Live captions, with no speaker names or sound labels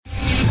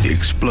The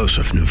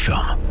explosive new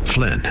film,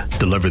 Flynn,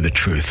 deliver the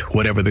truth,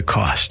 whatever the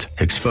cost,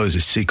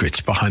 exposes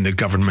secrets behind the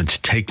government's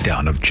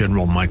takedown of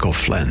General Michael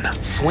Flynn.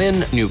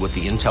 Flynn knew what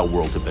the intel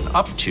world had been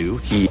up to.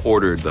 He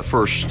ordered the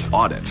first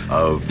audit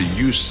of the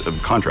use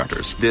of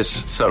contractors.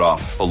 This set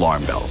off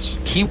alarm bells.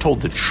 He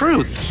told the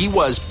truth. He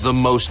was the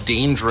most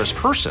dangerous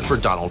person for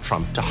Donald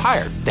Trump to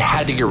hire. They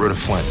had to get rid of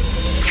Flynn.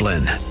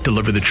 Flynn,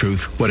 deliver the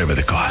truth, whatever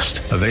the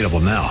cost. Available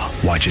now.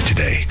 Watch it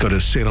today. Go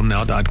to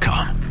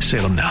salemnow.com.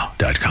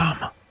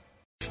 salemnow.com.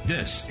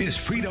 This is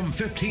Freedom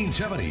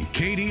 1570,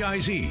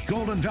 KDIZ,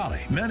 Golden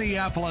Valley,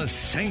 Minneapolis,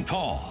 St.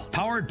 Paul.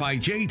 Powered by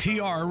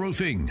JTR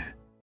Roofing.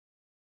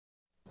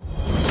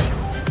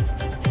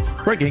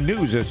 Breaking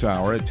news this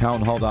hour at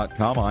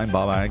townhall.com. I'm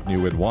Bob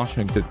Agnew in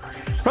Washington.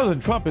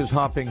 President Trump is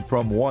hopping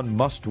from one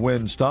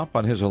must-win stop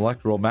on his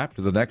electoral map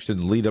to the next in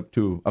the lead-up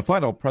to a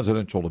final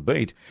presidential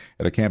debate.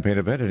 At a campaign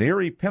event in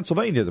Erie,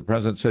 Pennsylvania, the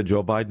president said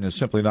Joe Biden is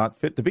simply not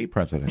fit to be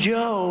president.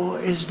 Joe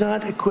is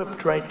not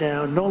equipped right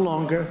now, no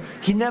longer.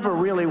 He never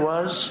really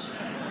was.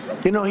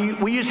 You know,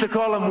 we used to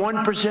call him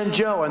 1%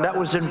 Joe, and that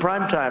was in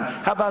prime time.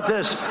 How about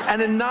this?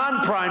 And in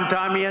non-prime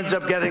time, he ends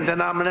up getting the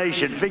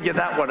nomination. Figure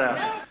that one out.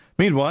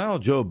 Meanwhile,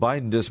 Joe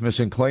Biden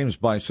dismissing claims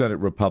by Senate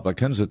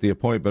Republicans that the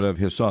appointment of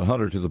his son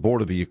Hunter to the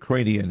board of a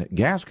Ukrainian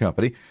gas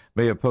company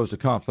may have posed a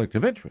conflict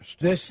of interest.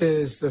 This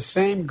is the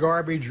same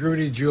garbage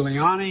Rudy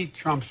Giuliani,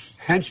 Trump's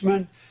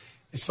henchman.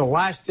 It's a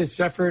last-ditch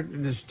effort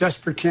in this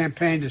desperate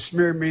campaign to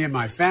smear me and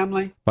my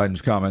family.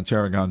 Biden's comments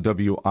airing on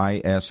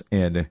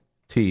WISN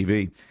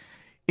TV.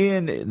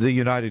 In the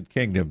United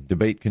Kingdom,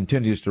 debate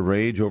continues to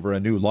rage over a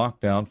new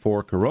lockdown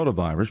for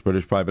coronavirus.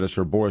 British Prime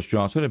Minister Boris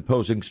Johnson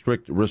imposing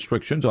strict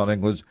restrictions on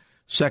England's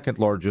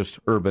second-largest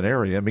urban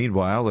area.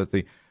 Meanwhile, at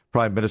the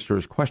Prime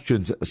Minister's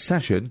questions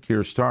session,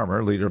 Keir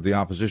Starmer, leader of the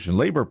opposition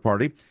Labour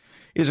Party,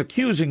 is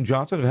accusing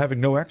Johnson of having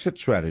no exit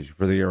strategy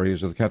for the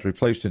areas of the country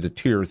placed into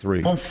Tier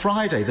 3. On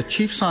Friday, the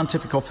Chief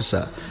Scientific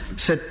Officer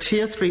said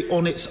Tier 3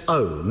 on its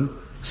own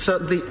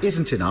certainly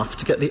isn't enough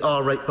to get the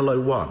R rate below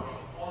 1.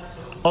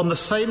 On the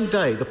same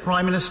day, the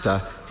Prime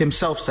Minister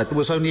himself said there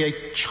was only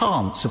a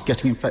chance of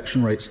getting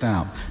infection rates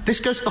down.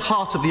 This goes to the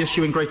heart of the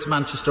issue in Greater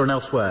Manchester and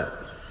elsewhere.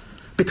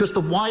 Because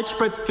the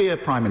widespread fear,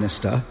 Prime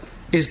Minister,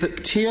 is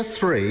that Tier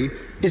 3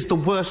 is the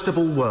worst of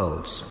all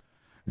worlds.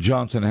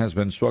 Johnson has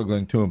been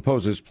struggling to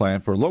impose his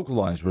plan for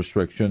localized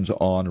restrictions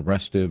on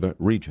restive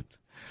regions.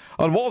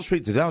 On Wall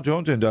Street, the Dow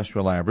Jones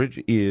Industrial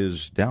Average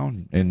is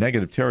down in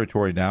negative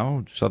territory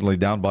now, suddenly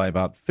down by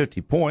about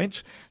 50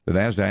 points. The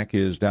Nasdaq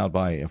is down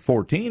by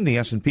 14. The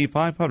S&P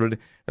 500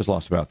 has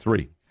lost about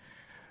 3.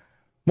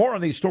 More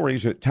on these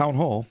stories at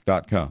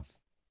townhall.com.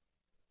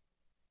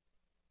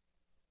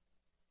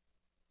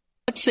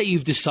 Let's say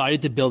you've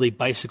decided to build a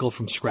bicycle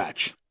from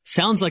scratch.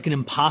 Sounds like an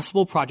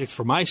impossible project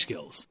for my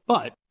skills,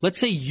 but let's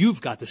say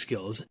you've got the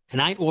skills and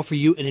I offer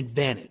you an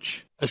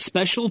advantage, a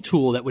special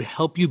tool that would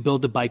help you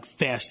build the bike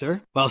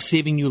faster while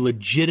saving you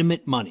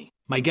legitimate money.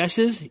 My guess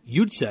is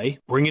you'd say,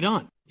 bring it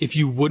on. If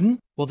you wouldn't,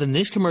 well then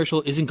this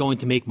commercial isn't going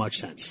to make much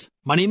sense.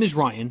 My name is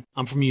Ryan,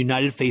 I'm from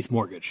United Faith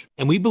Mortgage,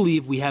 and we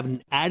believe we have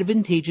an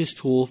advantageous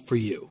tool for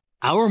you.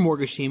 Our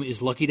mortgage team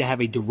is lucky to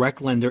have a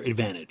direct lender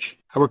advantage.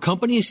 Our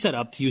company is set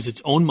up to use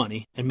its own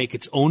money and make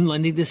its own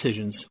lending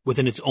decisions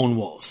within its own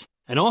walls.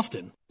 And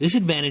often, this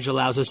advantage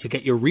allows us to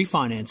get your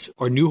refinance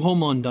or new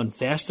home loan done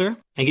faster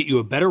and get you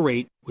a better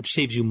rate, which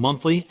saves you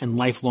monthly and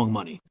lifelong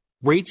money.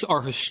 Rates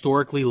are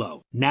historically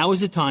low. Now is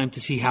the time to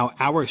see how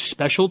our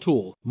special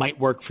tool might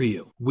work for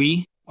you.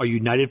 We are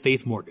United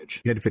Faith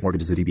Mortgage. United Faith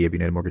Mortgage is a DBA of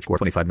United Mortgage Corp.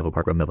 25 Melville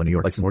Park Road, Melville, New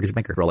York. Licensed mortgage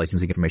banker. For all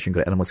licensing information,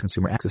 go to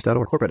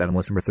NMLSConsumerAccess.org. Corporate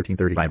NMLS number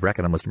 1335. RAC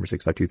NMLS number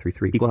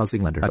 65233. Equal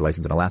housing lender. Not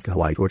licensed in Alaska,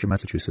 Hawaii, Georgia,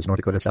 Massachusetts, North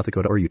Dakota, South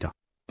Dakota, or Utah.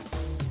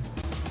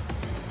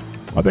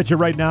 I bet you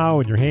right now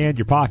in your hand,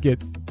 your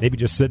pocket, maybe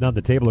just sitting on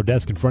the table or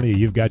desk in front of you,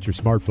 you've got your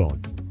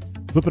smartphone.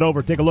 Flip it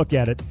over, take a look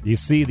at it. Do you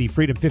see the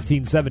Freedom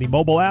 1570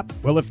 mobile app?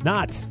 Well, if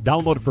not,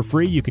 download it for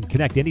free. You can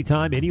connect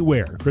anytime,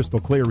 anywhere. Crystal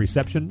clear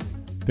reception,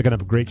 picking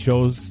up great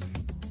shows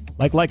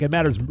like It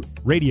Matters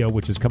Radio,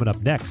 which is coming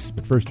up next.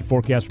 But first, your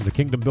forecast from the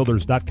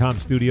KingdomBuilders.com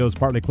studios.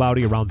 Partly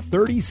cloudy, around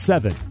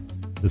 37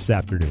 this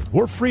afternoon.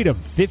 More Freedom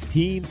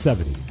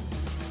 1570,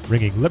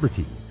 bringing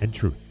liberty and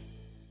truth.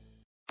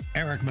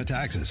 Eric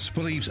Metaxas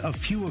believes a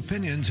few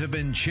opinions have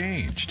been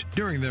changed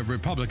during the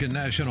Republican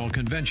National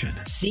Convention.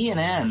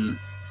 CNN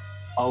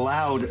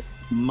allowed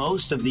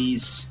most of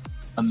these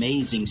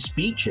amazing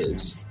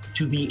speeches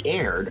to be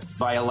aired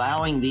by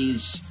allowing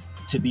these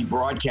to be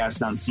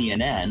broadcast on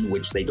CNN,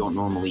 which they don't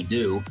normally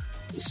do.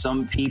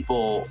 Some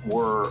people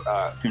were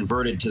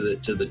converted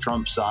to the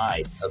Trump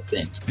side of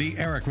things. The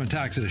Eric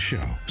Metaxas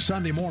Show,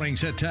 Sunday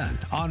mornings at 10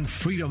 on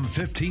Freedom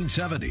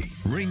 1570,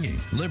 ringing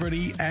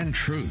liberty and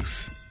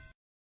truth.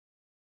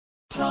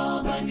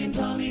 Paul Bunyan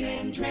Plumbing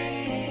and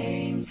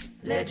Drains.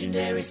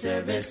 Legendary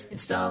service,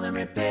 install and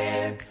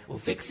repair. We'll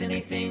fix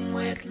anything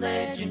with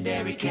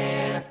legendary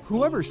care.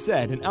 Whoever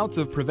said an ounce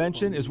of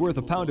prevention is worth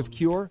a pound of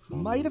cure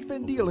might have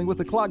been dealing with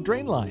a clogged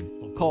drain line.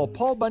 Call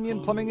Paul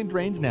Bunyan Plumbing and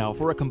Drains now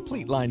for a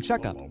complete line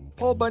checkup.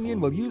 Paul Bunyan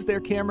will use their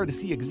camera to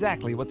see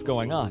exactly what's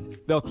going on.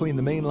 They'll clean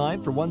the main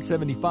line for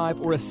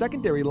 $175 or a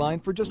secondary line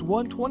for just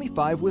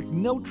 $125 with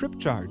no trip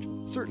charge.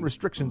 Certain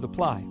restrictions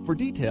apply. For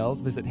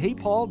details, visit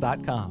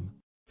heypaul.com.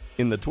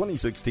 In the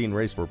 2016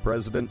 race for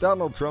president,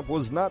 Donald Trump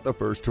was not the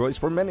first choice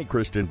for many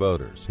Christian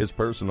voters. His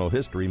personal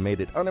history made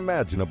it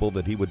unimaginable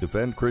that he would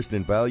defend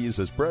Christian values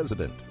as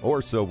president,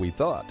 or so we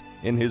thought.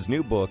 In his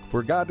new book,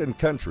 For God and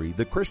Country,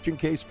 The Christian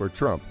Case for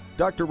Trump,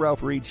 Dr.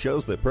 Ralph Reed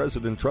shows that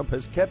President Trump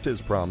has kept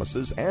his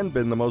promises and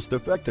been the most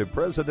effective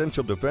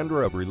presidential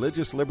defender of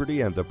religious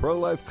liberty and the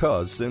pro-life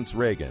cause since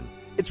Reagan.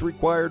 It's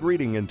required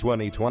reading in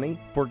 2020.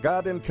 For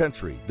God and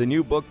Country, the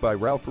new book by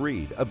Ralph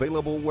Reed,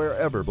 available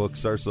wherever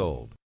books are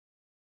sold.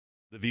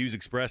 The views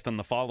expressed on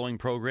the following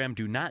program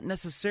do not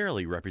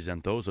necessarily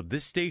represent those of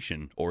this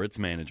station or its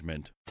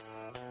management.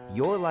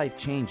 Your life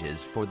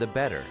changes for the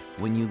better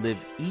when you live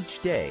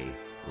each day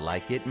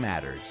like it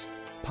matters.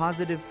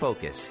 Positive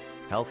focus,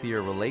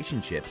 healthier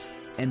relationships,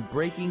 and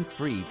breaking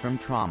free from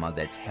trauma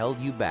that's held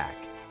you back.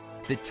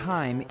 The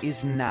time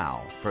is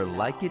now for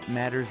Like It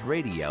Matters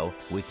Radio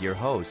with your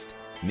host,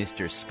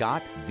 Mr.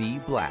 Scott V.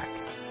 Black.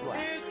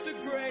 It's a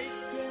great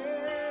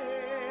day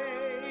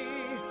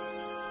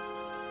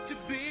to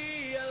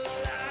be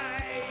alive.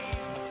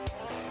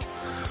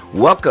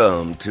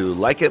 Welcome to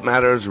Like It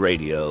Matters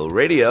Radio.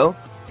 Radio,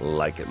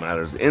 like it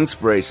matters,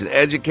 inspiration,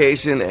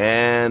 education,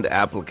 and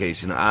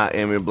application. I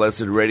am your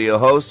blessed radio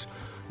host,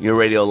 your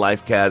radio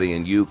life caddy,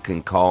 and you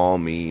can call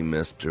me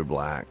Mr.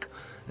 Black.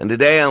 And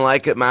today on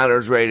Like It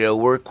Matters Radio,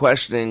 we're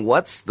questioning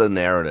what's the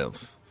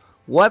narrative?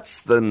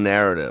 What's the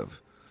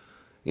narrative?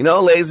 You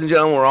know, ladies and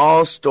gentlemen, we're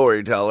all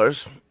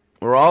storytellers.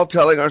 We're all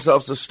telling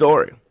ourselves a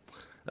story.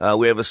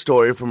 We have a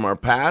story from our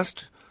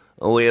past,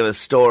 we have a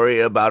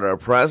story about our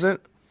present,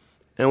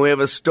 and we have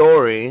a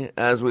story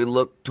as we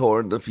look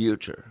toward the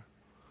future.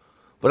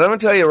 But I'm going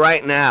to tell you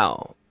right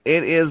now,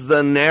 it is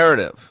the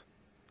narrative.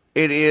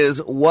 It is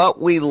what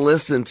we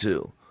listen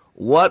to,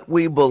 what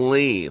we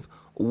believe,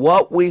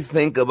 what we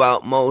think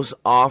about most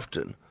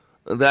often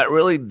that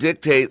really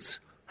dictates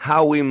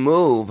how we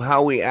move,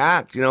 how we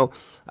act. You know,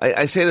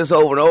 I say this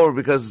over and over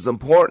because it's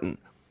important.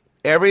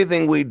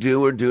 Everything we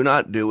do or do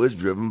not do is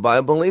driven by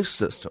a belief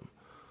system.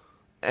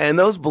 And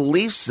those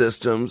belief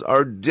systems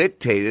are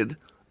dictated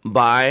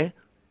by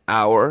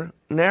our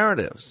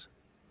narratives.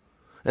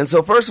 And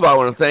so first of all, I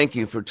want to thank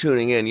you for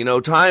tuning in. You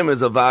know, time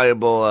is a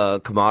valuable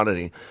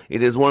commodity.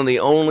 It is one of the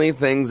only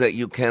things that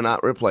you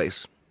cannot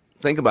replace.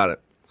 Think about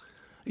it.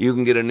 You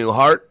can get a new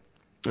heart.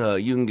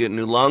 You can get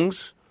new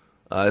lungs.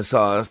 I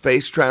saw a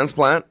face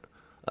transplant.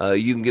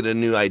 You can get a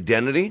new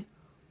identity.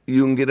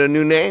 You can get a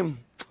new name.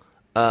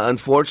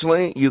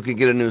 Unfortunately, you can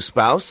get a new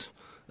spouse.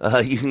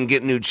 You can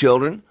get new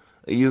children.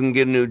 You can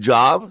get a new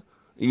job.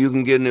 You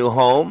can get a new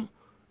home.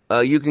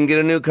 You can get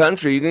a new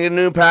country. You can get a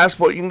new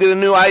passport. You can get a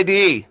new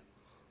ID.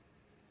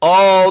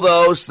 All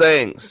those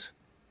things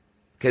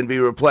can be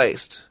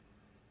replaced.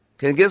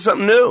 Can get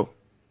something new.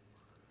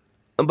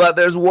 But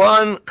there's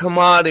one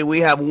commodity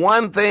we have,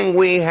 one thing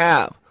we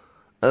have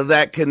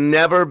that can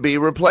never be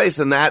replaced,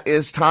 and that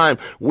is time.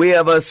 We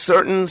have a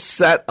certain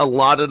set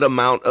allotted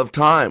amount of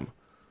time.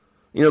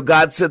 You know,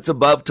 God sits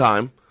above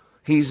time.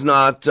 He's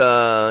not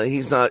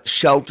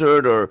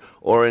sheltered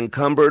or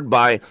encumbered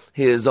by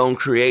his own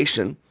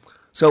creation.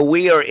 So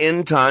we are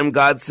in time.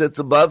 God sits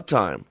above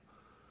time.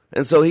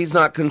 And so he's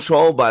not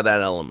controlled by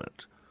that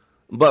element.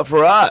 But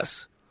for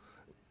us,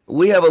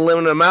 we have a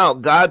limited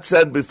amount. God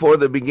said before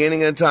the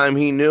beginning of time,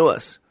 he knew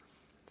us.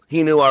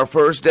 He knew our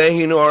first day.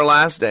 He knew our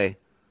last day.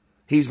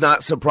 He's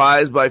not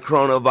surprised by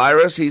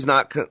coronavirus. He's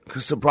not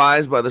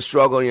surprised by the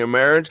struggle in your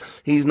marriage.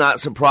 He's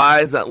not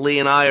surprised that Lee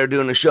and I are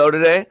doing a show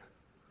today.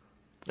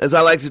 As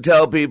I like to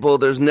tell people,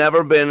 there's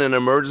never been an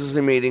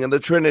emergency meeting of the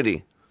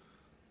Trinity.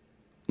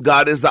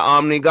 God is the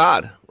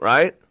omni-God,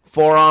 right?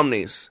 Four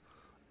omnis.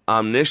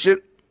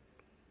 Omniscient,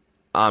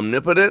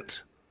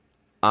 omnipotent,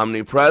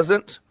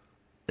 omnipresent,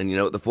 and you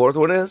know what the fourth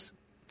one is?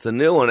 It's a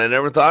new one. I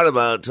never thought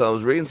about it until I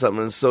was reading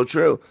something. It's so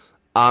true.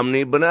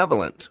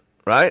 Omnibenevolent,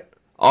 right?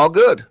 All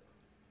good,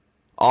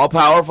 all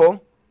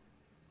powerful,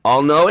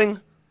 all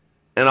knowing,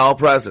 and all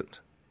present.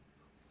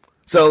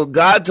 So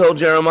God told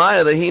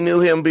Jeremiah that he knew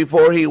him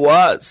before he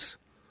was.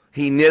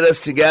 He knit us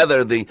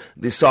together, the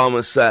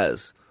psalmist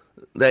says,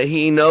 that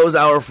he knows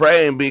our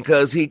frame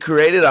because he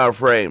created our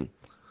frame.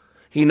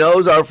 He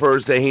knows our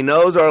first day. He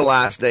knows our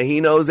last day.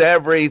 He knows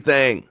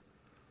everything.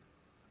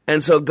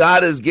 And so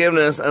God has given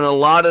us an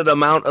allotted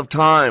amount of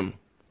time.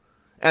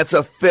 That's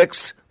a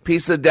fixed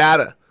piece of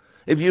data.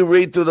 If you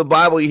read through the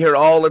Bible, you hear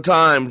all the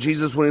time,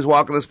 Jesus, when he's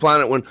walking this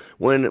planet,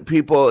 when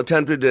people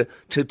attempted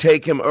to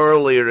take him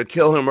early or to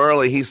kill him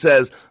early, he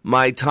says,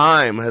 my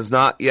time has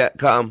not yet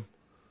come.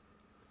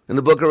 In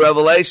the book of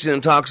Revelation,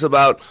 it talks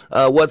about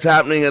what's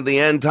happening at the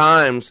end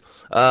times.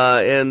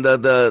 And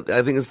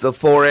I think it's the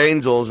four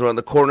angels around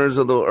the corners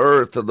of the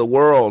earth, of the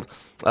world.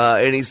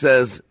 And he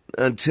says,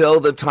 until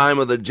the time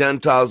of the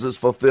Gentiles is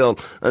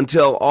fulfilled,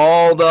 until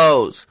all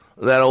those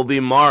that will be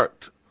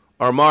marked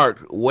are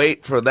marked,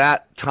 wait for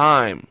that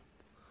time.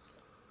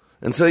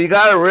 And so you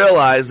got to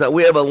realize that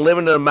we have a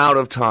limited amount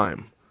of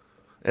time.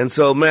 And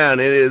so, man,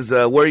 it is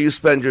where you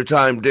spend your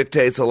time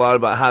dictates a lot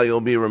about how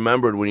you'll be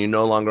remembered when you're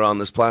no longer on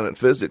this planet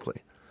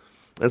physically.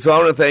 And so I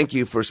want to thank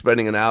you for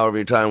spending an hour of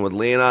your time with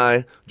Lee and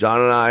I,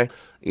 John and I.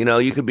 You know,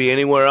 you could be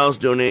anywhere else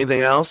doing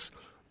anything else.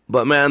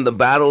 But, man, the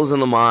battle's in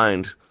the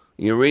mind.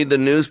 You read the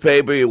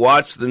newspaper, you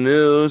watch the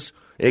news,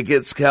 it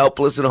gets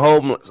helpless and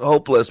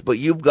hopeless. But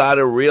you've got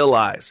to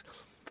realize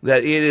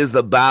that it is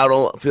the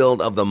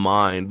battlefield of the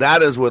mind.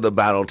 That is where the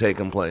battle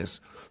taking place.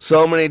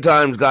 So many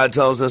times God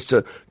tells us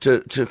to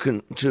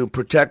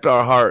protect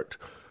our heart,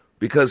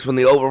 because from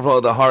the overflow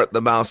of the heart,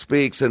 the mouth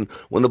speaks. And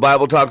when the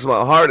Bible talks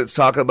about heart, it's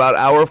talking about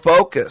our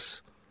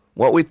focus,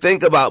 what we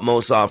think about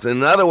most often.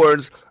 In other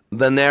words,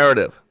 the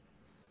narrative.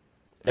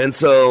 And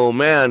so,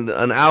 man,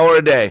 an hour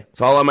a day,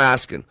 that's all I'm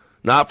asking.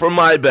 Not for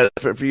my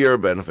benefit, for your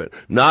benefit.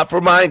 Not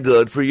for my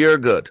good, for your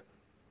good.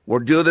 We're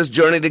doing this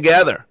journey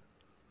together.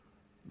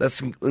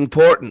 That's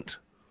important.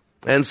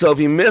 And so if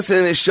you miss any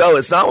of this show,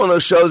 it's not one of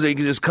those shows that you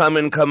can just come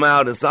in, come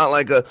out. It's not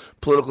like a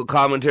political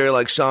commentary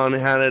like Sean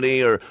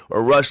Hannity or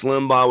Rush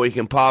Limbaugh where you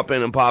can pop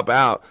in and pop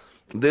out.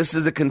 This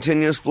is a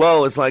continuous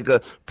flow. It's like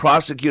a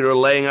prosecutor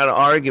laying out an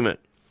argument.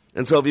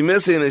 And so if you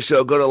miss any of this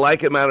show, go to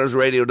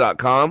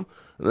likeitmattersradio.com.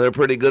 They're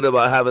pretty good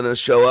about having this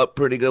show up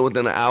pretty good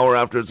within an hour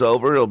after it's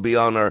over. It'll be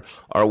on our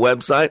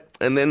website.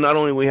 And then not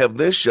only we have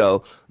this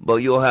show, but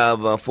you'll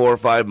have 4 or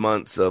 5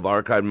 months of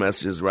archived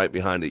messages right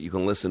behind it. You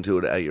can listen to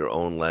it at your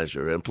own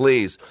leisure. And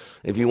please,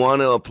 if you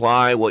want to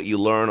apply what you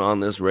learn on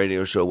this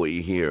radio show, what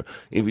you hear,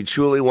 if you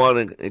truly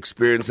want to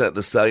experience it at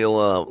the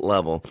cellular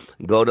level,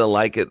 go to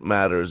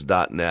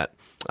likeitmatters.net.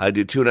 I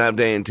do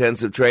 2.5-day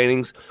intensive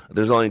trainings.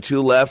 There's only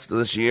 2 left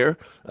this year,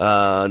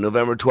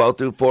 November 12th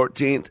through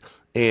 14th.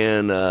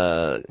 In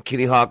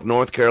Kitty Hawk,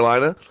 North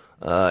Carolina.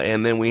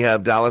 And then we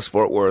have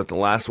Dallas-Fort Worth, the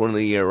last one of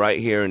the year,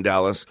 right here in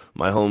Dallas,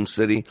 my home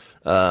city,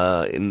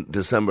 in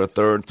December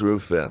 3rd through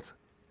 5th.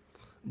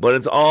 But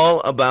it's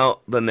all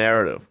about the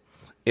narrative.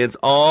 It's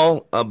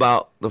all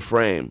about the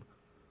frame.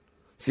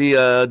 See,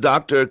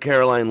 Dr.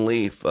 Caroline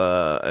Leaf,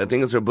 I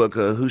think it's her book,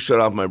 Who Shut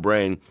Off My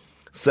Brain,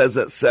 says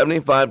that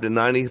 75 to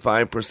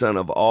 95%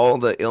 of all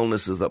the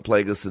illnesses that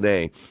plague us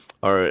today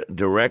are a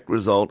direct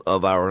result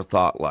of our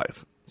thought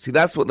life. See,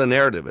 that's what the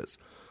narrative is.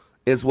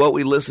 It's what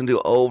we listen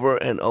to over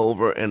and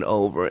over and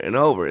over and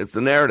over. It's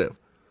the narrative.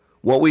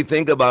 What we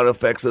think about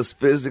affects us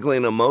physically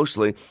and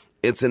emotionally.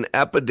 It's an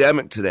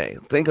epidemic today.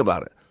 Think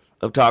about it,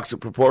 of toxic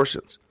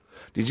proportions.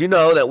 Did you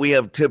know that we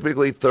have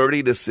typically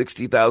 30 to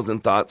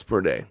 60,000 thoughts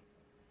per day?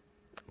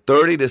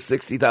 30 to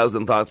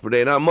 60,000 thoughts per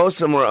day. Now, most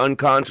of them are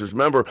unconscious.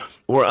 Remember,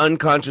 we're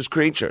unconscious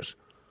creatures.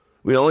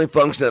 We only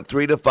function at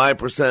 3 to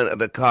 5% at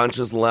the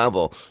conscious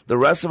level. The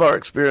rest of our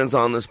experience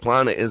on this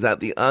planet is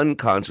at the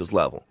unconscious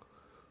level.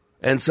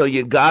 And so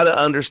you got to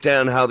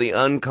understand how the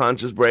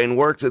unconscious brain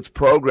works. It's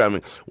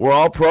programming. We're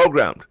all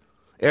programmed.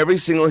 Every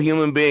single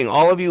human being.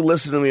 All of you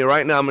listen to me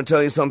right now. I'm going to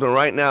tell you something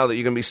right now that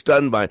you're going to be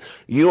stunned by.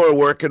 You are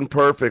working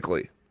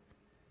perfectly.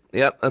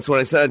 Yep, that's what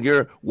I said.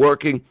 You're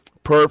working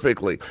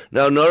perfectly.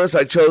 Now, notice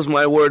I chose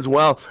my words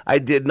well. I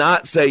did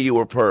not say you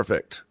were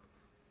perfect.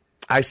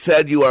 I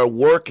said you are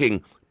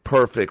working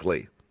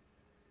perfectly.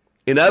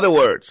 In other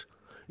words,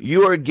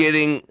 you are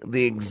getting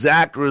the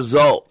exact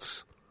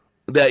results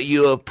that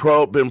you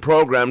have been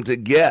programmed to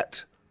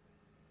get.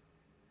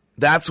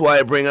 That's why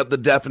I bring up the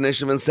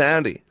definition of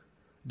insanity.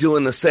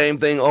 Doing the same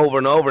thing over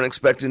and over and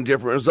expecting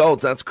different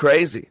results. That's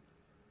crazy.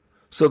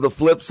 So the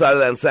flip side of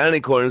that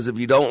insanity coin is if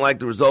you don't like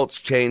the results,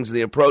 change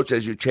the approach.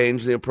 As you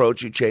change the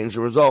approach, you change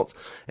the results.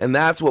 And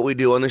that's what we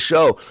do on the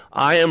show.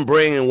 I am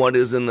bringing what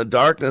is in the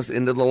darkness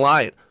into the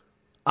light.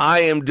 I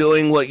am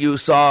doing what you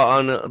saw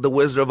on The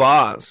Wizard of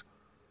Oz,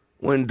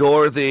 when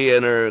Dorothy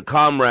and her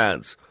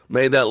comrades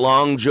made that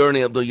long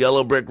journey up the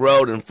yellow brick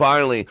road and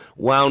finally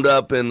wound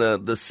up in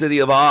the city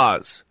of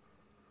Oz.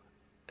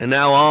 And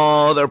now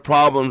all their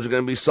problems are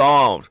going to be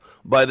solved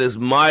by this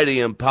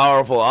mighty and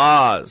powerful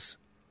Oz.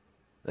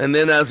 And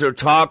then as they're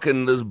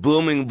talking, this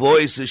booming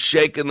voice is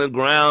shaking the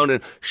ground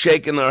and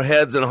shaking their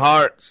heads and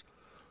hearts.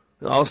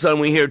 And all of a sudden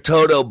we hear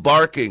Toto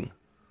barking.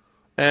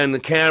 And the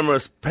camera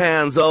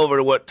pans over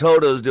to what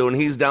Toto's doing.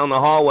 He's down the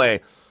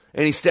hallway,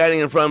 and he's standing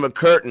in front of a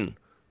curtain,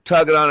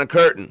 tugging on a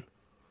curtain.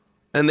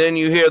 And then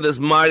you hear this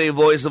mighty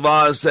voice of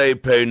Oz say,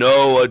 "Pay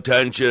no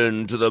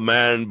attention to the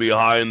man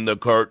behind the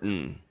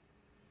curtain."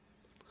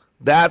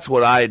 That's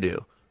what I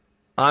do.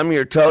 I'm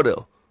your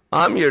Toto.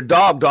 I'm your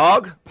dog.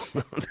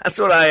 That's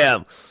what I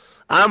am.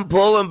 I'm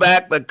pulling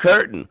back the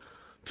curtain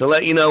to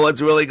let you know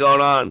what's really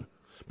going on.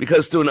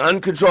 Because through an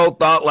uncontrolled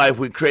thought life,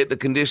 we create the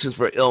conditions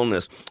for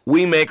illness.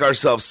 We make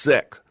ourselves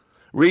sick.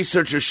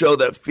 Researchers show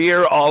that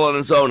fear all on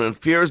its own, and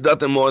fear is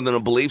nothing more than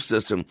a belief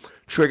system,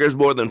 triggers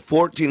more than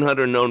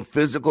 1,400 known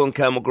physical and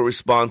chemical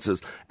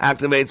responses,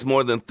 activates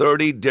more than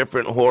 30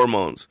 different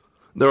hormones.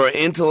 There are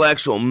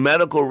intellectual,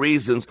 medical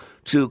reasons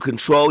to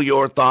control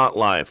your thought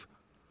life.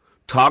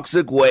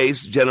 Toxic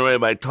waste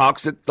generated by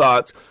toxic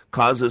thoughts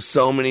causes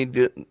so many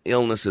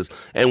illnesses.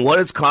 And what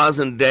it's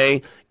causing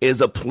today is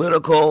a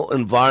political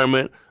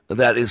environment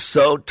that is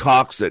so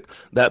toxic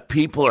that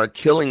people are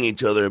killing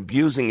each other,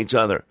 abusing each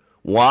other.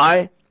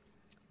 Why?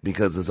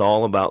 Because it's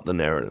all about the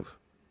narrative.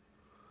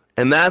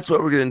 And that's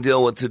what we're going to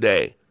deal with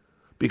today.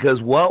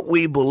 Because what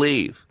we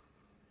believe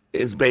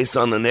is based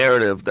on the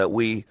narrative that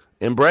we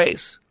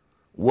embrace.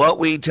 What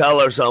we tell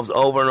ourselves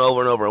over and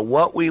over and over,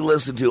 what we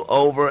listen to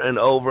over and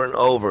over and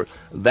over,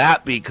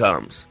 that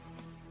becomes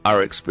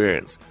our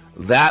experience.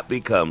 That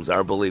becomes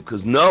our belief,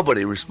 because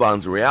nobody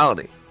responds to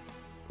reality.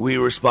 We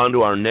respond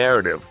to our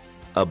narrative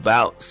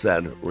about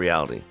said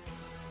reality.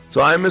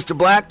 So I'm Mr.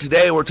 Black.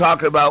 Today we're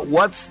talking about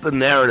what's the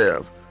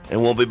narrative,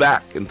 and we'll be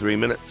back in 3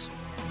 minutes.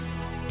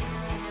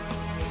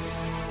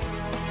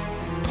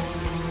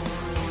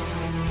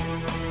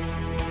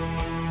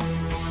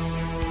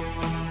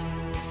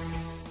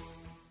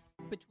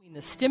 Between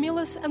the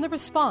stimulus and the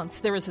response,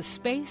 there is a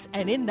space,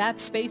 and in that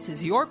space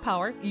is your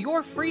power,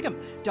 your freedom.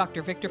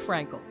 Dr. Viktor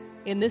Frankl.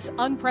 In this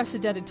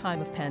unprecedented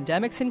time of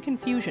pandemics and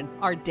confusion,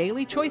 our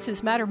daily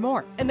choices matter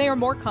more, and they are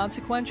more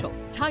consequential.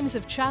 Times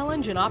of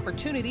challenge and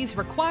opportunities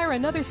require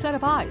another set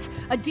of eyes,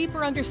 a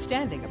deeper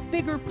understanding, a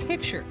bigger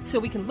picture, so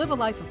we can live a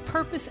life of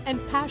purpose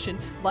and passion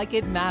like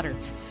it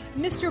matters.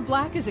 Mr.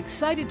 Black is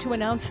excited to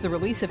announce the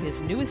release of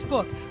his newest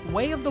book,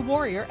 Way of the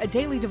Warrior, a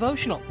daily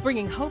devotional,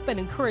 bringing hope and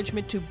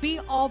encouragement to be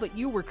all that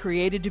you were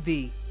created to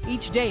be.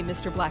 Each day,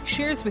 Mr. Black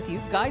shares with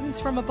you guidance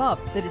from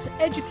above that is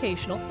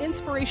educational,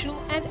 inspirational,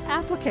 and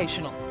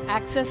applicational.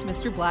 Access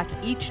Mr. Black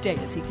each day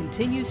as he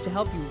continues to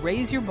help you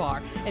raise your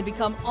bar and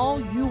become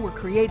all you were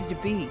created to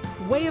be.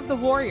 Way of the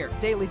Warrior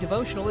Daily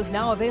Devotional is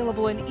now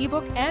available in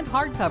ebook and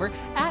hardcover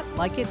at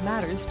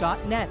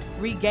likeitmatters.net.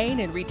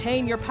 Regain and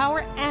retain your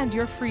power and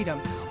your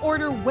freedom.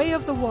 Order Way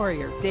of the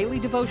Warrior Daily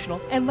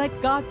Devotional and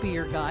let God be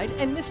your guide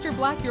and Mr.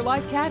 Black your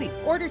life caddy.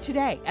 Order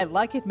today at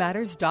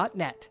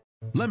likeitmatters.net.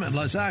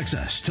 Limitless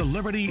access to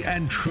liberty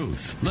and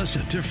truth.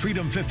 Listen to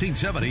Freedom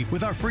 1570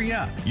 with our free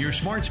app, your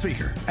smart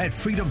speaker at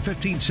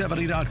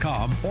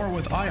freedom1570.com or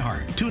with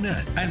iHeart,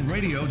 TuneIn, and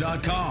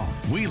radio.com.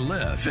 We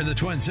live in the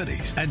Twin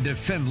Cities and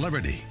defend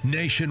liberty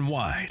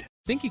nationwide.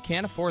 Think you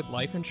can't afford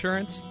life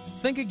insurance?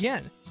 Think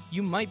again.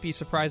 You might be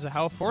surprised at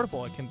how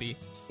affordable it can be.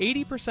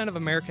 80% of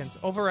Americans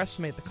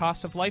overestimate the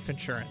cost of life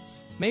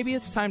insurance. Maybe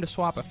it's time to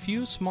swap a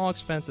few small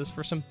expenses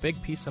for some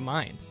big peace of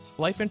mind.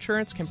 Life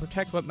insurance can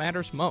protect what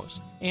matters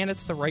most, and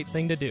it's the right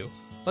thing to do.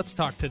 Let's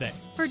talk today.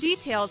 For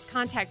details,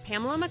 contact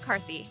Pamela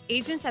McCarthy,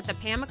 agent at the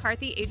Pam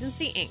McCarthy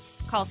Agency, Inc.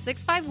 Call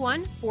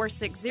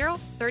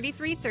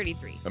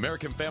 651-460-3333.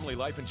 American Family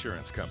Life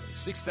Insurance Company,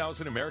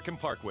 6000 American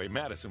Parkway,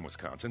 Madison,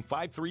 Wisconsin,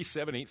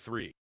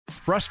 53783.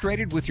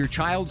 Frustrated with your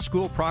child's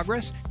school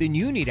progress? Then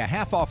you need a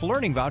half-off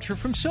learning voucher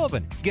from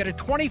Sylvan. Get a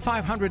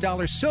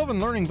 $2,500 Sylvan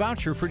Learning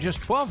Voucher for just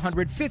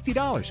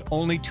 $1,250.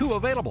 Only 2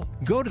 available.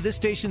 Go to this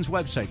station's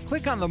website,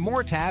 click on the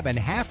More tab and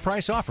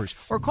half-price offers,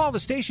 or call the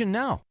station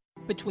now.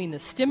 Between the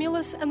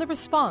stimulus and the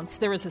response,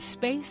 there is a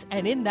space,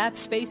 and in that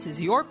space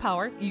is your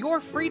power, your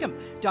freedom.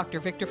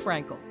 Dr. Viktor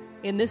Frankl.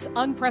 In this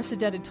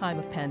unprecedented time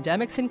of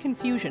pandemics and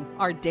confusion,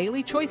 our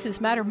daily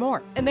choices matter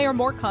more, and they are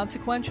more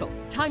consequential.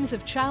 Times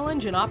of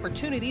challenge and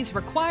opportunities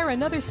require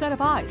another set of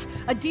eyes,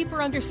 a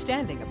deeper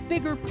understanding, a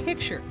bigger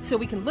picture, so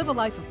we can live a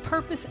life of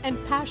purpose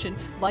and passion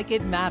like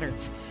it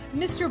matters.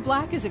 Mr.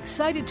 Black is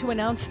excited to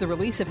announce the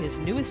release of his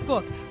newest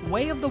book,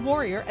 Way of the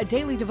Warrior, a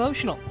daily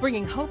devotional,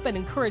 bringing hope and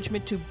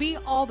encouragement to be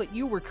all that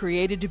you were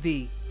created to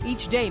be.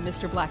 Each day,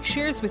 Mr. Black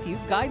shares with you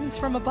guidance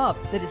from above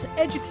that is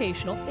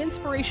educational,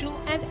 inspirational,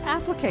 and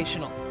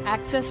applicational.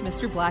 Access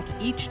Mr. Black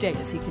each day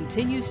as he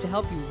continues to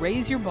help you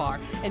raise your bar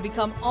and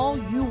become all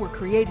you were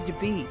created to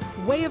be.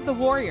 Way of the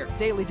Warrior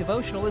Daily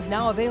Devotional is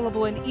now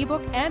available in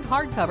ebook and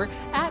hardcover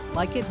at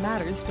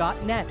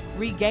likeitmatters.net.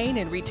 Regain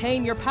and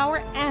retain your power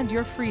and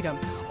your freedom.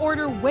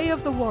 Order Way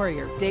of the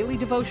Warrior Daily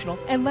Devotional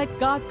and let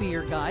God be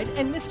your guide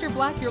and Mr.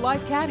 Black your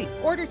life caddy.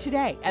 Order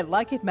today at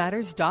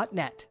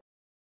likeitmatters.net.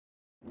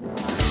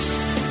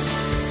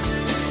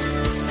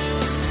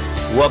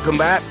 Welcome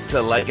back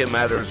to Like It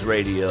Matters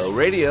Radio.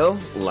 Radio,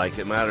 like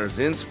it matters,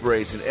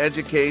 inspiration,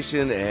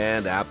 education,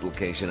 and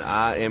application.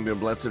 I am your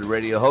blessed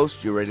radio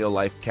host, your radio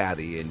life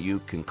caddy, and you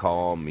can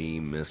call me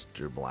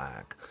Mr.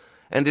 Black.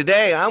 And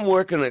today I'm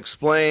working to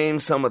explain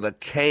some of the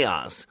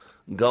chaos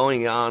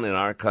going on in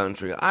our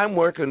country. I'm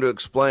working to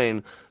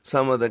explain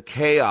some of the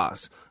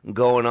chaos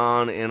going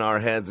on in our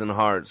heads and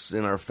hearts,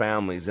 in our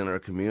families, in our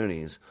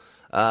communities.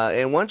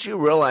 And once you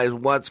realize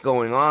what's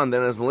going on,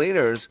 then as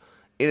leaders,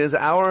 it is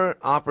our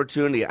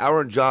opportunity,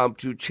 our job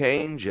to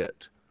change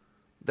it.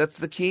 That's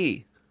the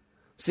key.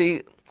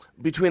 See,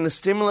 between the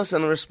stimulus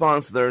and the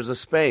response, there's a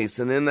space,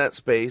 and in that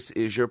space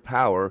is your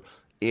power.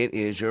 It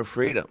is your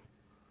freedom.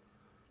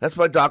 That's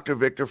by Dr.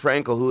 Viktor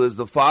Frankl, who is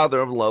the father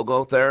of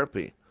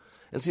logotherapy.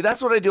 And see,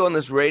 that's what I do on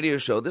this radio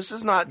show. This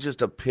is not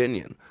just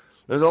opinion.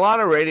 There's a lot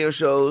of radio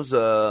shows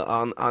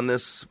on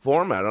this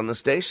format, on the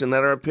station,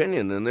 that are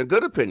opinion, and they're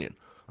good opinion.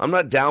 I'm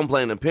not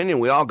downplaying opinion.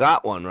 We all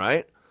got one,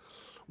 right?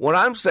 What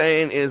I'm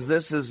saying is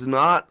this is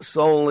not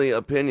solely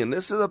opinion.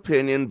 This is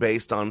opinion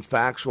based on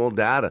factual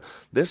data.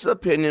 This is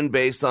opinion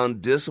based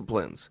on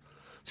disciplines.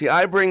 See,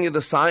 I bring you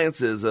the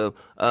sciences of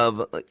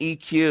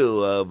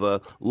EQ, of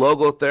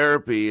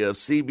logotherapy, of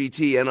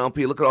CBT,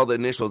 NLP. Look at all the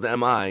initials,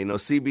 MI.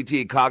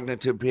 CBT,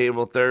 cognitive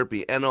behavioral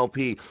therapy,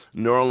 NLP,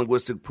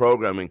 neuro-linguistic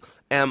programming,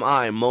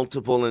 MI,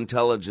 multiple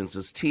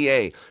intelligences,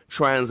 TA,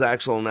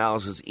 transactional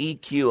analysis,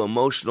 EQ,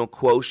 emotional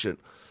quotient.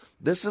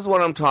 This is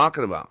what I'm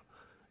talking about.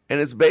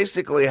 And it's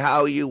basically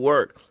how you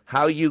work,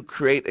 how you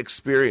create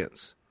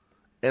experience.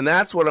 And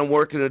that's what I'm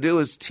working to do,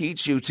 is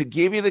teach you, to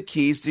give you the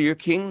keys to your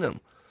kingdom.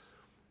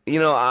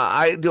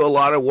 I do a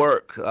lot of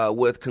work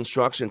with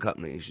construction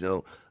companies.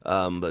 Del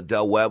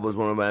Webb was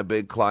one of my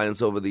big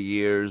clients over the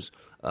years.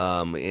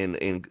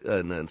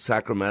 In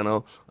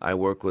Sacramento, I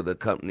work with a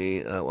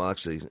company,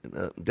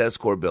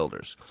 Descor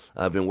Builders.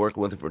 I've been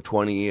working with them for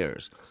 20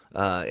 years.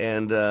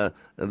 And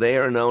they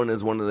are known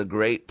as one of the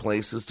great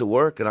places to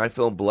work. And I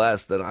feel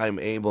blessed that I'm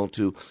able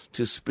to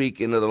speak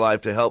into their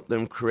life, to help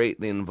them create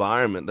the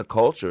environment, the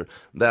culture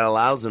that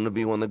allows them to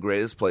be one of the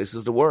greatest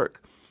places to work.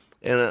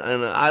 And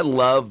I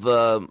love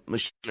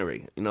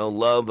machinery,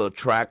 love a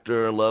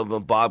tractor, love a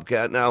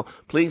Bobcat. Now,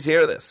 please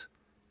hear this.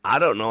 I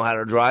don't know how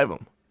to drive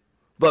them.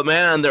 But,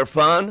 man, they're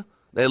fun.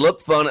 They look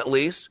fun, at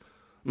least.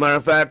 Matter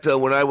of fact,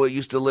 when I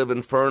used to live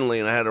in Fernley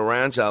and I had a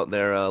ranch out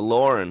there,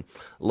 Lauren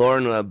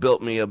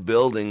built me a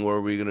building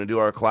where we were going to do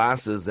our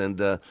classes.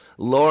 And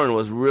Lauren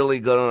was really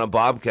good on a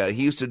Bobcat.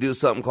 He used to do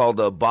something called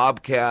a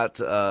Bobcat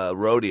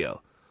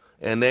rodeo.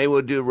 And they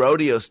would do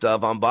rodeo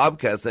stuff on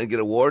Bobcats. They'd get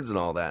awards and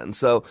all that. And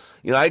so,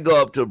 I'd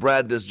go up to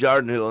Brad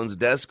Desjardins, who owns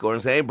Descor,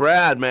 and say, hey,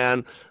 Brad,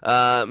 man,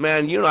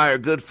 you and I are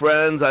good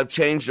friends. I've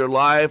changed your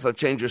life. I've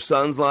changed your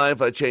son's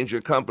life. I've changed your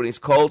company's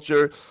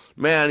culture.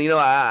 Man,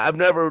 I've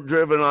never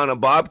driven on a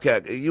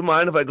Bobcat. You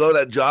mind if I go to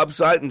that job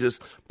site and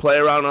just play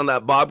around on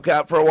that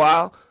Bobcat for a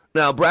while?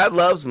 Now, Brad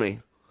loves me.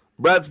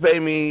 Brad's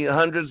paid me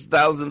hundreds of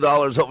thousands of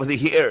dollars over the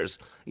years.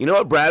 You know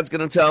what Brad's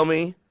going to tell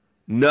me?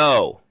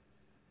 No.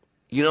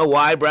 You know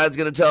why Brad's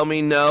going to tell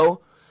me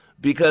no?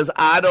 Because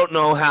I don't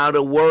know how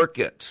to work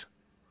it.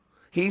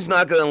 He's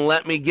not going to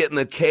let me get in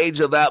the cage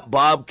of that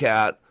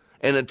Bobcat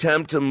and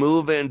attempt to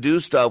move it and do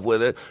stuff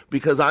with it,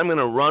 because I'm going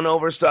to run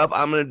over stuff.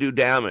 I'm going to do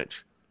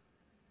damage.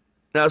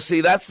 Now,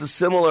 see, that's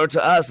similar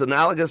to us,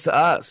 analogous to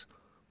us.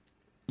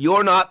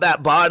 You're not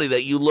that body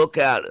that you look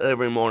at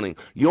every morning.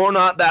 You're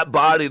not that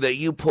body that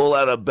you pull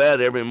out of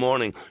bed every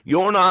morning.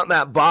 You're not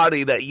that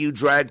body that you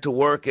drag to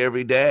work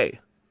every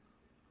day.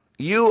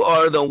 You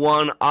are the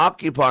one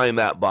occupying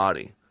that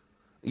body.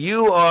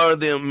 You are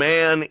the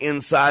man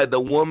inside, the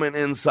woman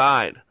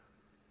inside.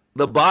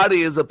 The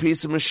body is a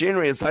piece of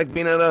machinery. It's like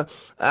being at a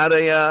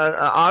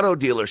auto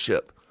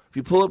dealership. If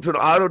you pull up to an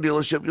auto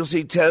dealership, you'll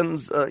see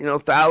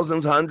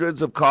thousands,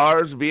 hundreds of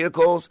cars,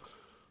 vehicles.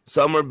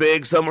 Some are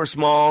big, some are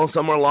small,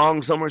 some are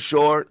long, some are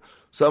short,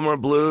 some are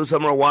blue,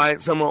 some are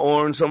white, some are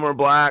orange, some are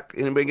black.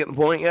 Anybody getting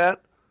the point yet?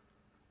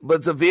 But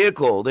it's a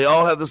vehicle. They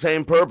all have the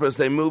same purpose.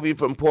 They move you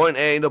from point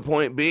A to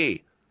point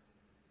B.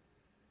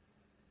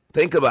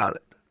 Think about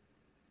it.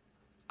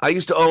 I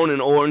used to own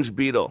an orange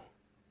Beetle.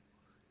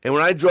 And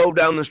when I drove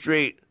down the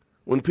street,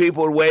 when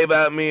people would wave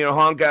at me or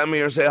honk at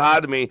me or say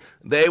hi to me,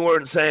 they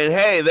weren't saying,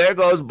 hey, there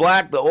goes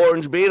Black, the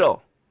orange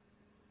Beetle.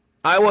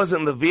 I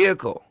wasn't the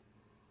vehicle.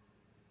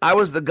 I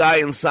was the guy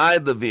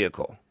inside the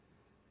vehicle.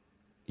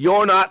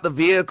 You're not the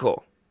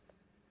vehicle.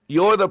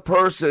 You're the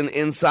person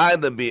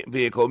inside the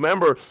vehicle.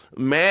 Remember,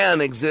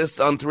 man exists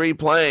on 3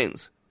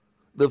 planes.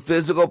 The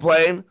physical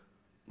plane,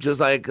 just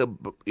like,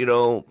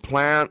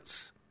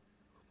 plants.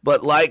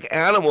 But like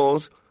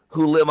animals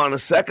who live on a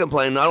second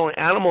plane, not only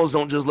animals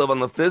don't just live on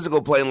the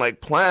physical plane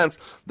like plants,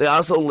 they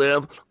also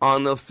live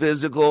on the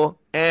physical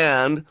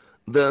and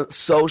the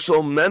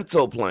social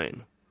mental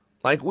plane,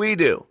 like we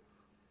do.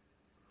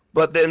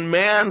 But then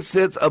man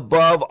sits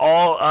above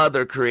all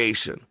other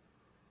creation,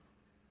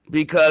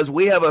 because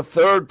we have a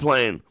third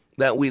plane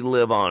that we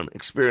live on,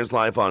 experience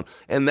life on,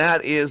 and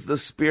that is the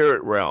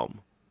spirit realm.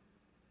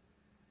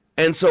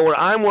 And so what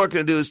I'm working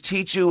to do is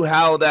teach you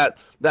how that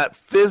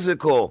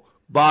physical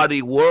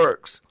body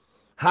works,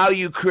 how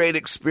you create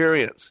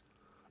experience,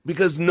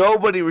 because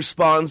nobody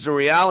responds to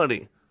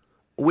reality.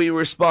 We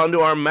respond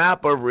to our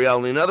map of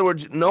reality. In other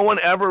words, no one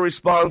ever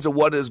responds to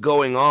what is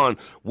going on.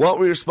 What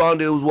we respond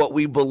to is what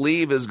we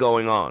believe is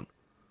going on.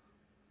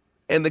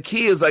 And the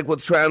key is, like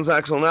with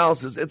transactional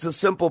analysis, it's a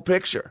simple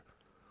picture.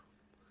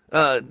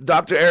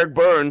 Dr. Eric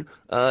Berne,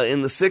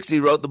 in the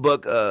 60s, wrote the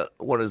book,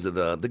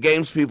 The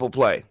Games People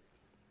Play,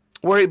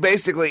 where he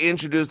basically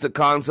introduced the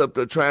concept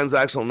of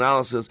transactional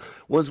analysis.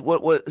 Was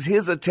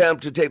his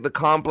attempt to take the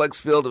complex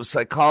field of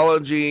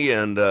psychology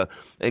and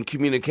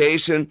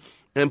communication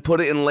and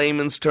put it in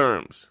layman's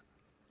terms.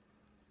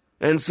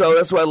 And so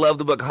that's why I love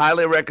the book.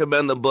 Highly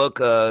recommend the book,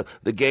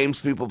 The Games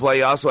People Play.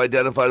 He also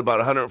identified about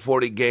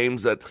 140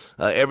 games that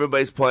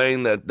everybody's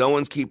playing, that no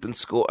one's keeping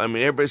score. I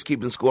mean, everybody's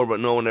keeping score, but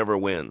no one ever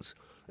wins.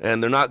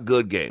 And they're not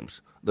good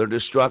games. They're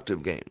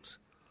destructive games.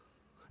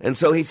 And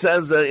so he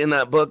says that in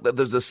that book that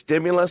there's a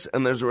stimulus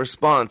and there's a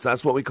response.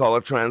 That's what we call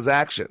a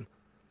transaction.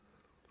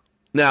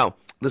 Now,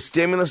 the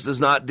stimulus does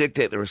not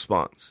dictate the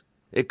response.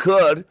 It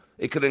could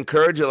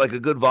encourage you like a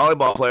good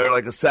volleyball player,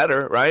 like a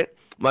setter, right?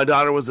 My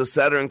daughter was a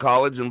setter in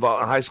college and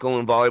high school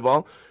in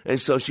volleyball, and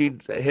so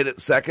she'd hit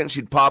it second.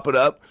 She'd pop it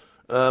up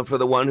for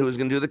the one who was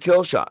going to do the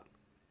kill shot,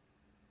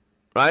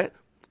 right?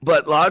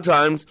 But a lot of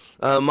times,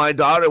 my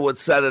daughter would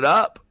set it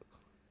up,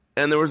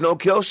 and there was no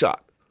kill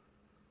shot.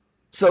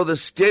 So the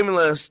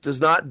stimulus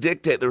does not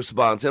dictate the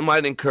response. It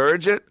might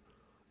encourage it.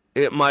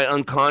 It might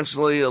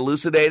unconsciously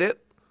elucidate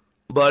it,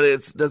 but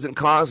it doesn't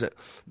cause it.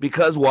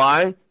 Because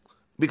why?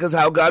 Because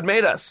how God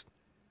made us.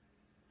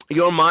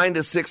 Your mind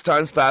is 6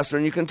 times faster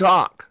than you can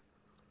talk.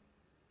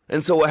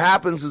 And so what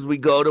happens is we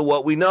go to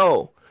what we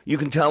know. You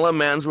can tell a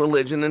man's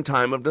religion in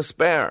time of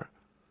despair.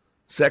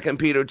 2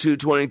 Peter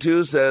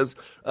 2:22 says,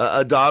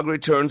 a dog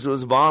returns to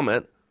his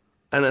vomit,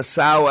 and a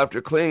sow, after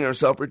cleaning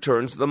herself,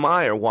 returns to the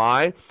mire.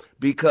 Why?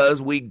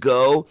 Because we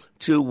go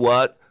to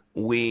what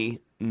we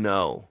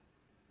know.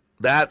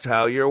 That's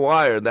how you're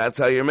wired. That's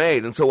how you're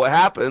made. And so what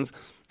happens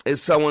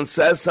is someone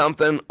says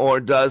something or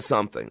does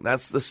something.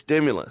 That's the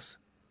stimulus.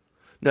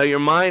 Now, your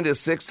mind is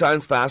 6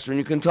 times faster than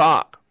you can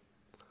talk.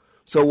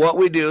 So what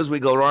we do is we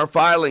go to our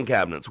filing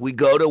cabinets. We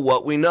go to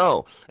what we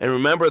know. And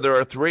remember, there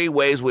are 3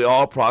 ways we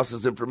all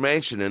process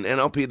information. In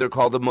NLP, they're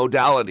called the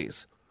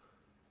modalities.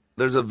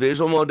 There's a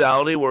visual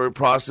modality where we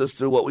process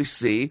through what we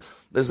see.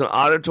 There's an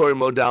auditory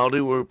modality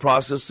where we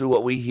process through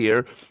what we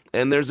hear.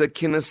 And there's a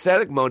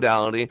kinesthetic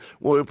modality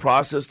where we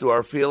process through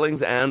our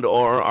feelings and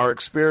or our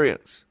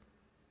experience.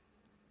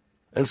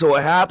 And so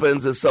what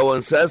happens is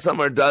someone says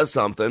something or does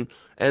something,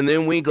 and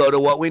then we go to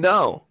what we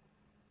know.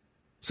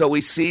 So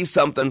we see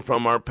something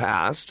from our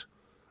past,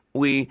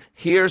 we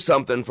hear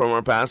something from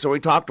our past, or we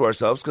talk to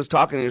ourselves, because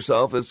talking to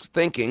yourself is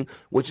thinking,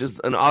 which is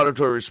an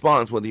auditory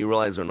response, whether you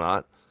realize it or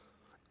not.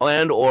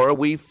 And or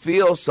we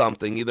feel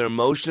something, either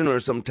emotion or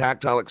some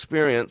tactile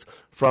experience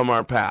from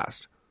our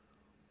past.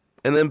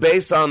 And then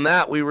based on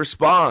that, we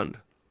respond.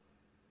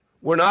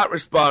 We're not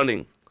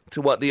responding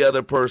to what the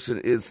other person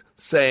is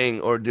saying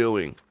or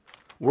doing.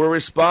 We're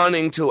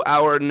responding to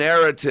our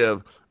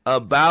narrative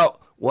about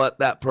what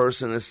that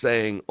person is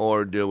saying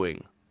or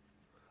doing.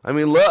 I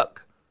mean,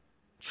 look,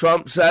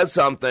 Trump said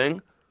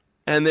something,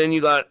 and then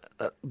you got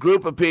a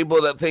group of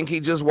people that think he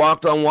just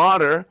walked on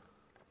water,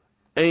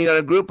 and you got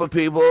a group of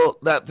people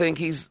that think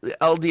he's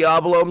El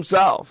Diablo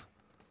himself.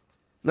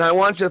 Now, I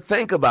want you to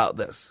think about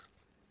this.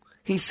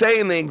 He's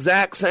saying the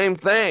exact same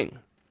thing.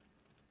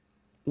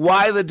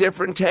 Why the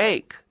different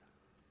take?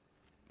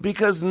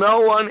 Because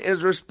no one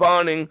is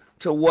responding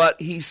to what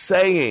he's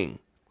saying.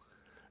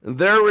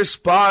 They're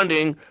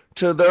responding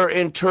to their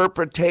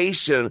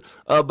interpretation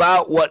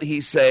about what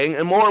he's saying.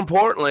 And more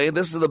importantly,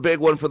 this is the big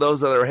one for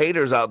those that are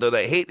haters out there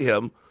that hate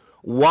him,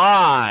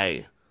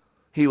 why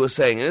he was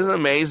saying it. Isn't it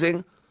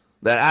amazing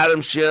that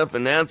Adam Schiff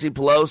and Nancy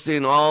Pelosi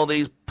and all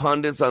these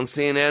pundits on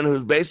CNN,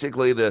 who's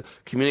basically the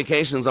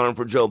communications arm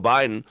for Joe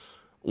Biden,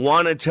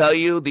 want to tell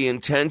you the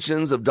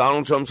intentions of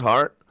Donald Trump's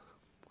heart?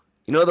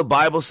 You know, the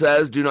Bible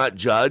says, do not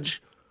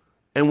judge.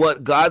 And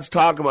what God's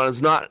talking about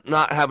is not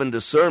having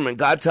discernment.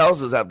 God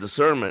tells us to have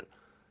discernment.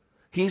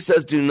 He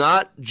says, do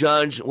not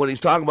judge what he's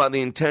talking about,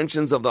 the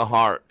intentions of the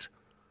heart.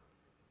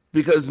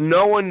 Because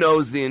no one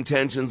knows the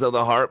intentions of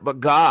the heart but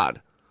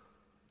God.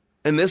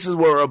 And this is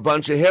where we're a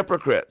bunch of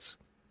hypocrites.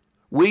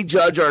 We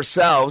judge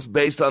ourselves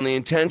based on the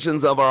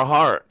intentions of our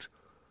heart.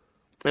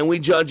 And we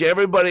judge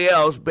everybody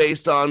else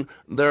based on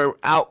their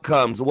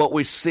outcomes, what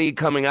we see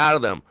coming out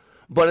of them.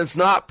 But it's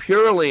not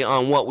purely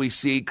on what we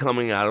see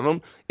coming out of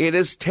them. It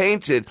is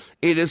tainted.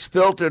 It is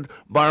filtered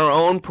by our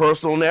own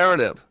personal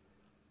narrative.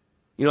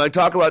 You know, I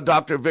talk about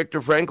Dr.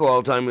 Viktor Frankl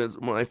all the time.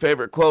 My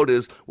favorite quote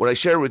is, what I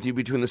share with you,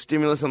 between the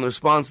stimulus and the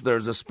response,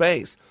 there's a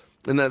space.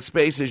 And that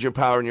space is your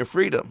power and your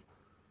freedom.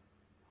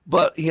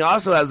 But he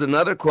also has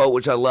another quote,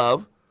 which I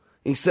love.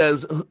 He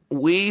says,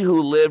 we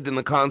who lived in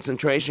the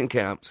concentration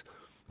camps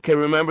can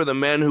remember the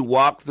men who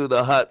walked through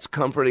the huts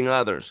comforting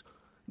others,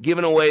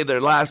 giving away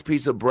their last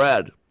piece of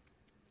bread.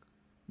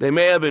 They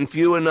may have been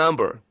few in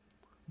number,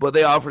 but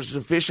they offer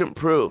sufficient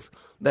proof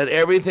that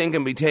everything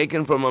can be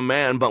taken from a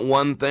man but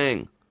one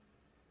thing,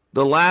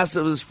 the last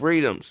of his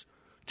freedoms,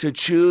 to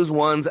choose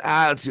one's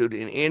attitude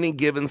in any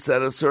given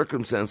set of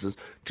circumstances,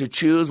 to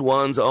choose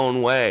one's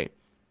own way.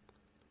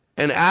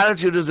 And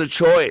attitude is a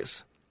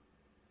choice.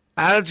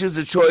 Attitude is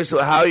a choice of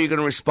how you're going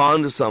to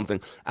respond to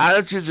something.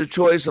 Attitude is a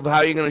choice of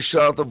how you're going to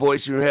shut off the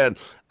voice in your head.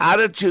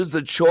 Attitude is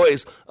the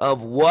choice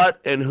of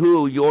what and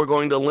who you're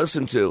going to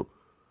listen to.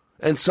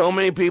 And so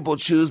many people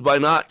choose by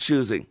not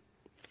choosing.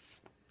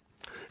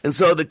 And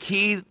so the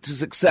key to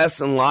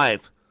success in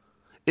life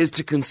is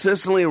to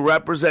consistently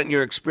represent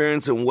your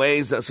experience in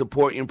ways that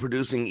support you in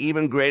producing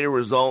even greater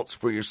results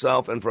for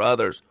yourself and for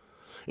others.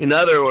 In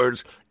other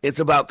words, it's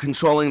about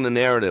controlling the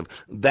narrative.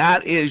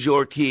 That is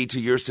your key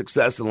to your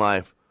success in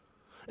life.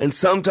 And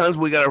sometimes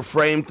we got to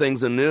frame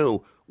things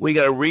anew. We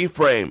got to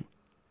reframe.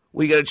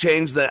 We got to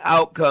change the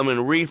outcome and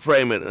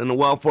reframe it in a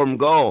well-formed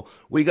goal.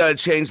 We got to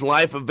change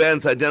life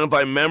events,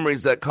 identify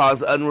memories that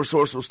cause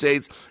unresourceful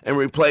states, and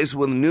replace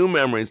with new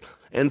memories.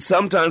 And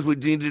sometimes we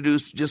need to do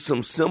just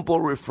some simple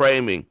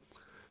reframing.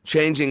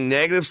 changing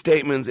negative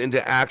statements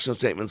into action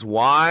statements.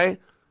 Why?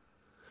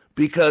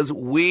 Because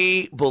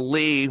we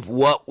believe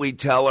what we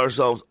tell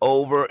ourselves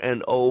over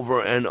and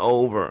over and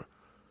over.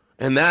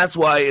 And that's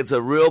why it's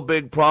a real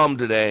big problem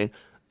today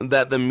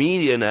that the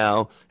media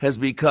now has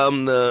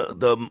become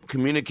the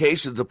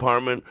communications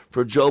department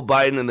for Joe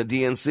Biden and the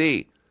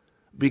DNC.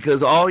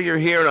 Because all you're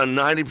hearing on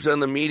 90% of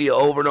the media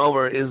over and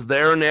over is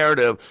their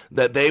narrative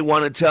that they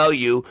want to tell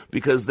you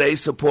because they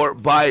support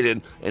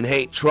Biden and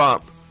hate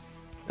Trump.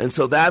 And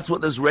so that's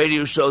what this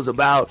radio show is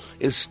about,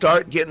 is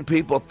start getting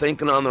people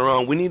thinking on their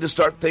own. We need to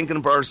start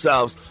thinking for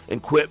ourselves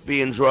and quit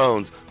being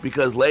drones.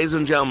 Because, ladies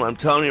and gentlemen, I'm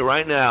telling you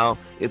right now,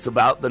 it's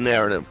about the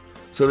narrative.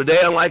 So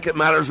today on Like It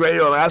Matters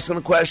Radio, I'm asking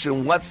the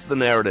question, what's the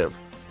narrative?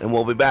 And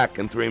we'll be back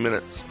in 3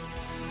 minutes.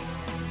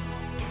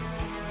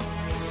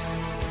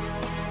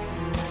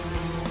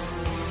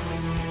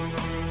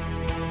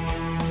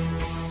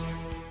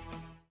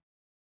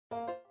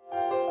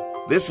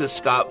 This is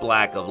Scott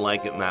Black of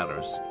Like It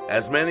Matters.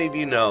 As many of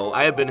you know,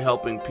 I have been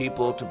helping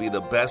people to be the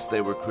best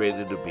they were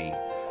created to be.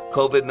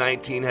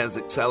 COVID-19 has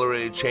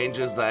accelerated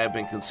changes that I have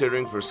been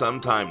considering for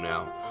some time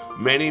now.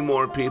 Many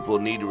more people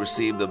need to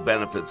receive the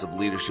benefits of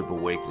Leadership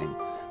Awakening.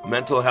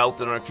 Mental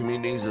health in our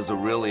communities is a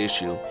real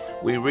issue.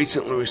 We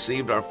recently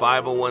received our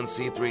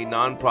 501c3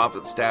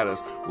 nonprofit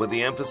status with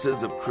the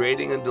emphasis of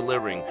creating and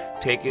delivering,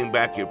 taking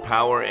back your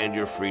power and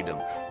your freedom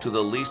to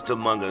the least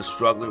among us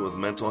struggling with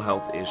mental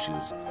health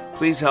issues.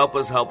 Please help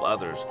us help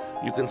others.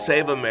 You can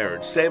save a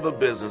marriage, save a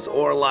business,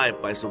 or a life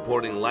by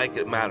supporting Like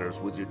It Matters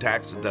with your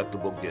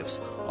tax-deductible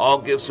gifts. All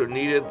gifts are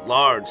needed,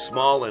 large,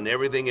 small, and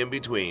everything in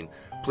between.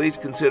 Please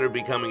consider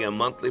becoming a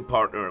monthly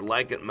partner at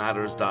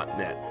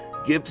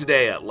likeitmatters.net. Give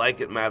today at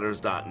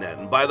likeitmatters.net.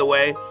 And by the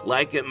way,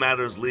 Like It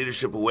Matters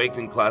Leadership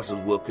Awakening classes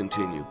will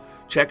continue.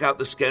 Check out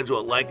the schedule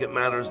at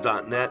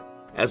likeitmatters.net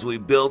as we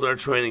build our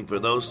training for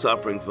those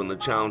suffering from the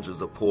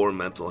challenges of poor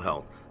mental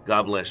health.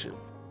 God bless you.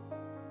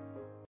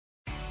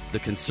 The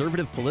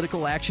Conservative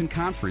Political Action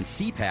Conference,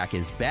 CPAC,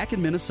 is back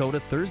in Minnesota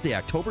Thursday,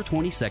 October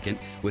 22nd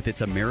with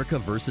its America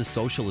versus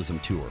Socialism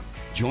Tour.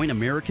 Join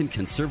American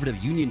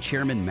Conservative Union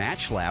Chairman Matt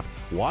Schlapp,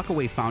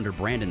 Walkaway founder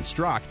Brandon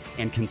Strzok,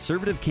 and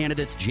conservative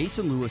candidates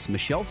Jason Lewis,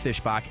 Michelle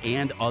Fischbach,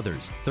 and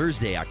others.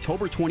 Thursday,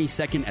 October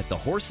 22nd at the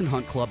Horse and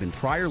Hunt Club in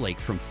Prior Lake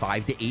from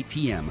 5 to 8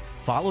 p.m.,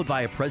 followed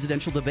by a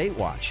presidential debate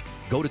watch.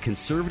 Go to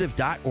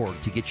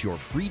conservative.org to get your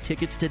free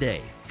tickets today.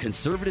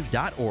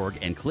 Conservative.org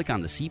and click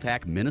on the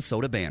CPAC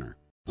Minnesota banner.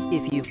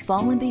 If you've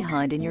fallen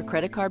behind in your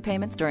credit card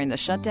payments during the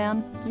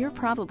shutdown, you're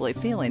probably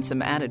feeling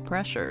some added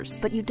pressures.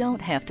 But you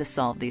don't have to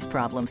solve these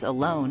problems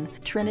alone.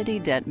 Trinity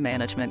Debt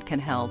Management can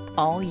help.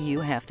 All you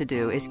have to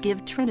do is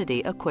give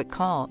Trinity a quick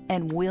call,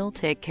 and we'll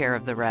take care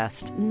of the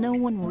rest. No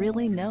one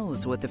really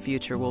knows what the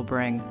future will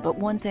bring, but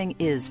one thing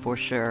is for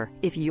sure.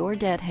 If your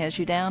debt has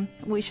you down,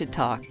 we should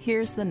talk.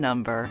 Here's the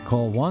number.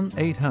 Call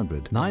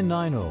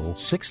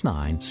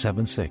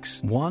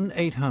 1-800-990-6976.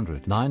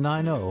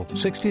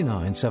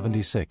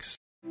 1-800-990-6976.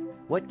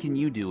 What can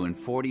you do in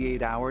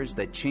 48 hours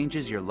that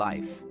changes your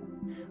life?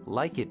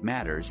 Like It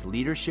Matters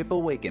Leadership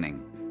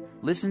Awakening.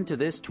 Listen to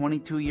this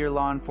 22-year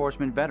law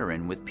enforcement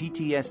veteran with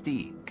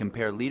PTSD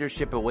compare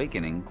Leadership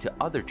Awakening to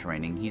other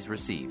training he's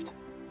received.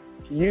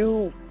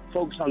 You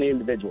focus on the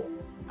individual.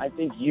 I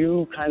think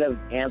you kind of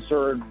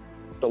answered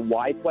the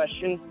why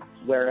question,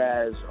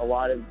 whereas a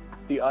lot of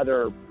the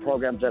other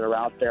programs that are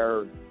out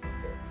there,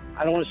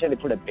 I don't want to say they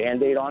put a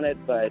Band-Aid on it,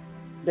 but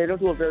they don't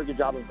do a very good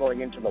job of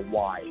going into the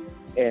why.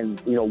 And,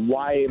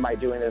 why am I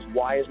doing this?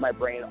 Why is my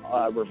brain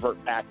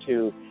revert back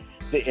to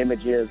the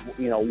images?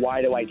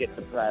 Why do I get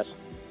depressed?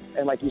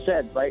 And like you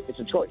said, right, it's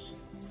a choice.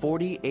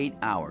 48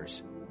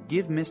 hours.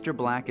 Give Mr.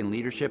 Black and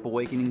Leadership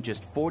Awakening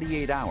just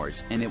 48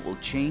 hours, and it will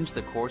change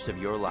the course of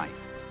your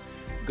life.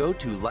 Go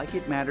to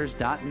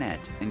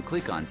likeitmatters.net and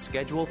click on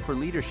Schedule for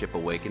Leadership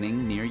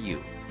Awakening near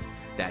you.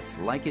 That's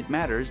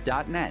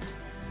likeitmatters.net.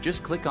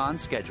 Just click on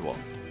Schedule.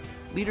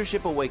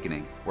 Leadership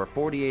Awakening, where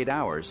 48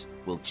 hours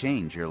will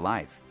change your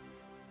life.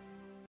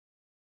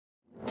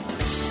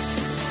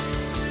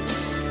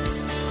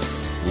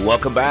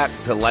 Welcome back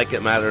to Like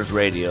It Matters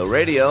Radio.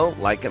 Radio,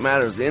 like it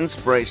matters,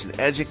 inspiration,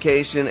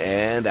 education,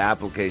 and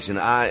application.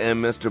 I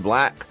am Mr.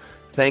 Black,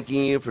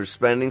 thanking you for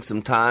spending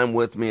some time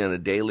with me on a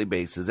daily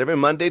basis, every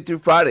Monday through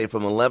Friday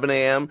from 11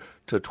 a.m.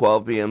 to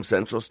 12 p.m.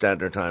 Central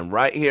Standard Time,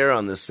 right here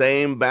on the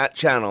same bat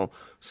channel,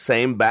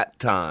 same bat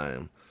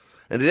time.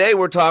 And today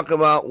we're talking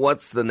about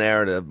what's the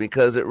narrative,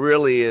 because it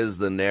really is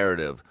the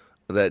narrative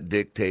that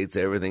dictates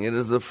everything. It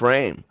is the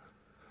frame.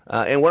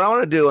 And what I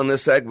want to do in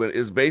this segment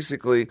is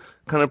basically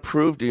kind of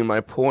prove to you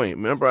my point.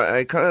 Remember,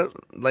 I kind of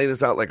lay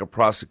this out like a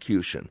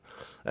prosecution.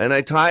 And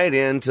I tie it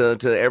into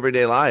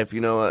everyday life.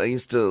 I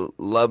used to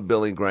love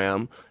Billy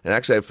Graham. And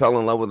actually, I fell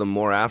in love with him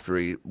more after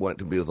he went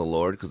to be with the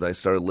Lord, because I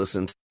started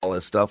listening to all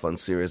his stuff on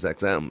Sirius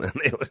XM. And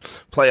they would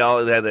play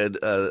all that,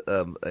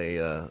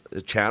 a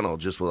channel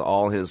just with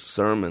all his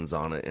sermons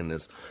on it. And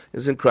it's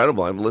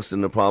incredible. I've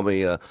listened to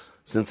probably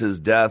since his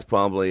death,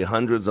 probably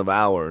hundreds of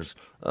hours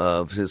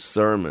of his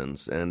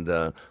sermons.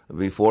 And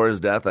before his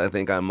death, I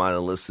think I might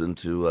have listened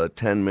to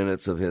 10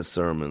 minutes of his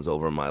sermons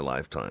over my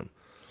lifetime.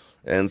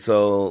 And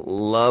so,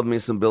 love me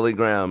some Billy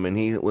Graham. And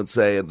he would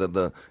say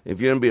that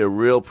if you're going to be a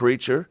real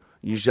preacher,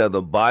 you should have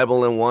the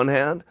Bible in one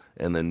hand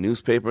and the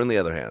newspaper in the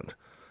other hand.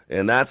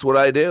 And that's what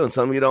I do. And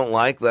some of you don't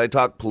like that I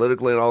talk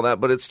politically and all that,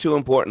 but it's too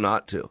important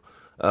not to.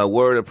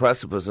 We're at a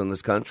precipice in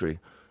this country.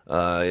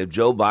 If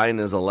Joe Biden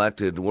is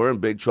elected, we're in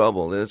big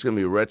trouble. And it's going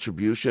to be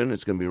retribution.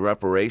 It's going to be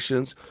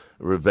reparations,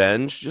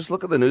 revenge. Just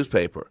look at the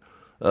newspaper.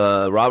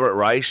 Robert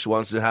Reich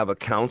wants to have a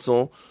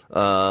council.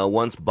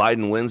 Once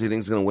Biden wins, he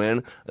thinks he's going to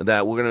win,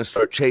 that we're going to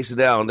start chasing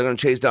down. They're going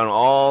to chase down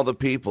all the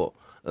people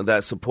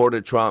that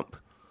supported Trump.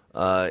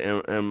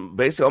 And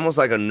basically almost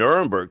like a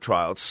Nuremberg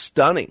trial. It's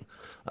stunning.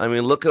 I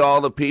mean, look at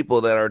all the people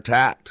that are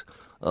attacked.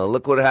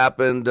 Look what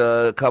happened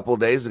a couple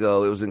days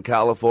ago. It was in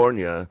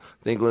California.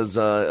 I think it was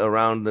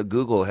around the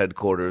Google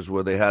headquarters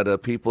where they had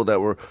people that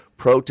were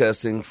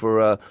protesting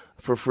for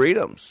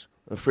freedoms,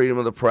 the freedom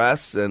of the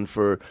press, and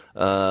for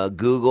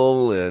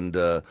Google and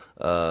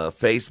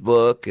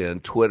Facebook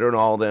and Twitter and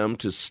all them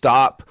to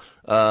stop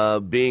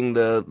being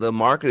the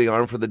marketing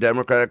arm for the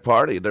Democratic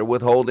Party. They're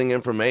withholding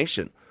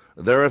information.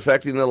 They're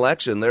affecting the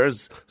election.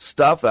 There's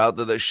stuff out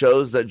there that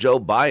shows that Joe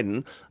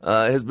Biden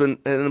has been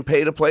in a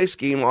pay-to-play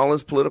scheme all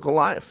his political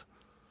life.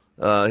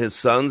 His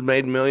son's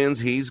made millions.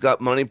 He's got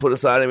money put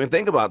aside. I mean,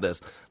 think about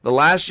this. The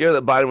last year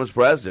that Biden was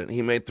president,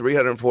 he made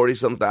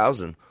 $340-some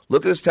thousand.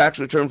 Look at his tax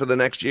return for the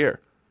next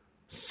year.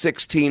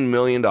 $16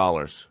 million.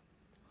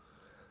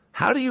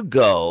 How do you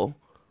go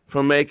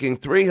from making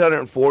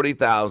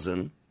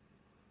 $340,000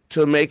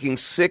 to making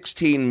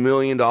 $16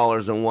 million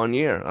in 1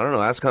 year? I don't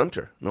know. Ask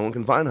Hunter. No one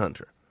can find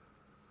Hunter.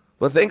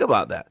 But think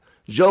about that.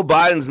 Joe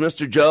Biden's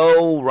Mr.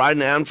 Joe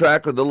riding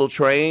Amtrak or the little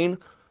train.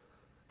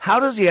 How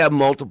does he have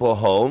multiple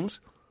homes?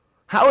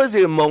 How is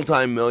he a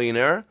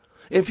multimillionaire?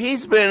 If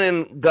he's been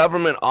in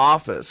government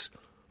office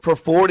for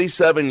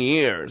 47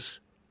 years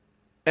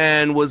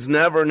and was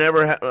never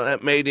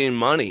made any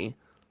money,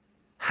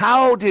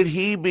 how did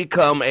he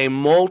become a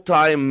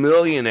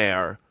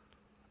multimillionaire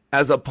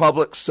as a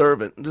public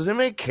servant? Does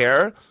anybody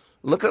care?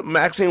 Look at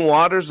Maxine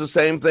Waters, the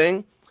same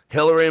thing.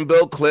 Hillary and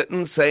Bill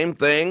Clinton, same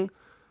thing.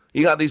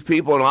 You got these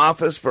people in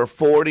office for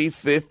 40,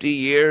 50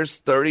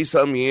 years,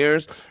 30-some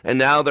years, and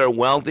now they're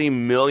wealthy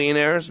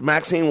millionaires.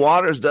 Maxine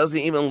Waters doesn't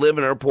even live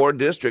in her poor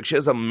district. She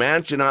has a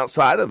mansion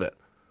outside of it.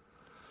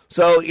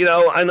 So,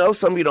 I know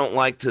some of you don't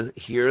like to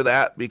hear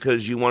that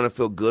because you want to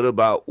feel good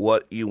about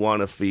what you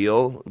want to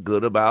feel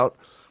good about.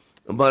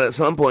 But at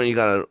some point, you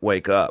got to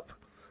wake up.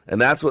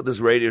 And that's what this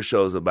radio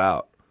show is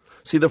about.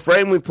 See, the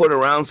frame we put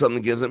around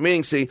something gives it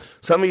meaning. See,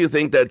 some of you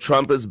think that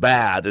Trump is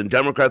bad and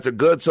Democrats are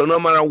good, so no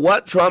matter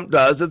what Trump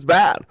does, it's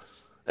bad.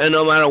 And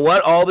no matter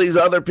what all these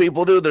other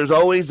people do, there's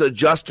always a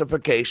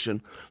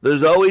justification.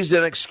 There's always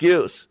an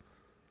excuse.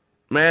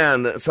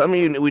 Man, some of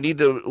you, we need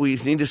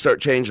to start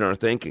changing our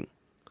thinking.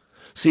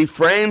 See,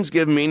 frames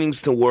give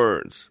meanings to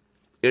words.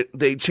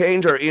 They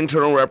change our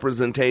internal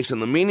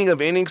representation. The meaning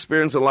of any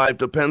experience of life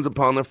depends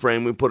upon the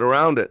frame we put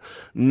around it.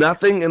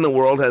 Nothing in the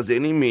world has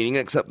any meaning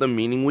except the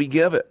meaning we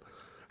give it.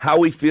 How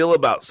we feel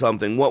about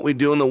something, what we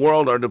do in the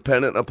world are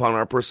dependent upon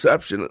our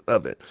perception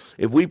of it.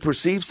 If we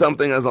perceive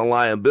something as a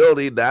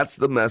liability, that's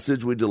the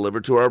message we deliver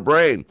to our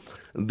brain.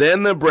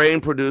 Then the brain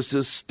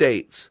produces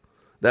states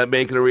that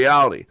make it a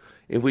reality.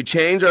 If we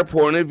change our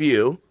point of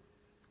view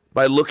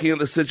by looking at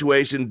the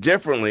situation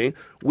differently,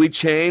 we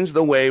change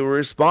the way we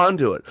respond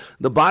to it.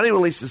 The body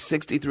releases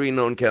 63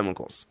 known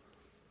chemicals.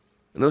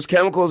 And those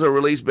chemicals are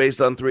released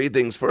based on three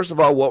things. First of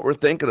all, what we're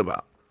thinking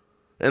about.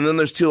 And then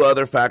there's two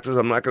other factors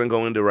I'm not going to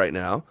go into right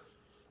now.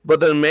 But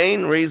the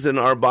main reason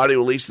our body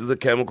releases the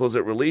chemicals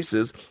it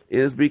releases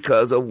is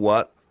because of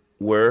what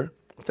we're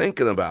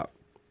thinking about.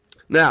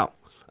 Now,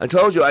 I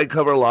told you I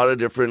cover a lot of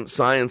different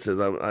sciences.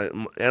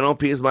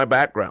 NLP is my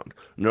background,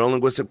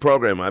 neuro-linguistic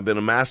programming. I've been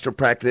a master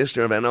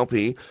practitioner of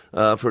NLP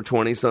for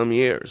 20-some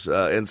years.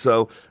 And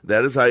so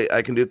that is how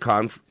I can do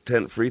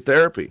content-free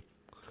therapy.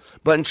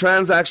 But in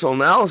transactional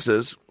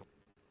analysis,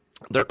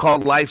 they're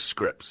called life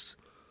scripts.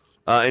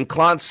 And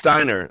Claude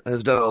Steiner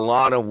has done a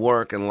lot of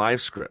work in life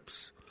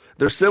scripts.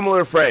 They're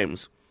similar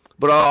frames,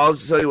 but I'll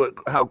tell you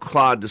how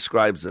Claude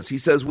describes this. He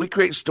says, we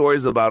create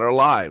stories about our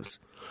lives,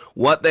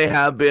 what they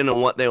have been and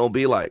what they will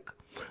be like.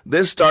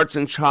 This starts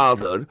in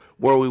childhood,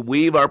 where we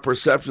weave our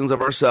perceptions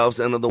of ourselves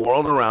and of the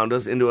world around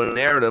us into a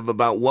narrative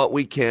about what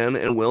we can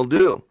and will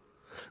do.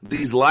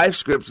 These life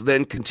scripts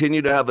then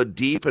continue to have a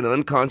deep and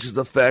unconscious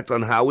effect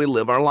on how we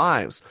live our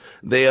lives.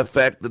 They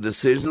affect the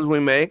decisions we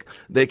make.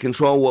 They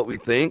control what we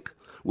think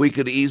we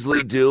could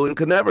easily do and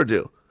could never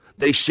do.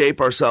 They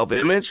shape our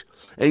self-image,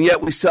 and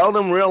yet we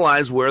seldom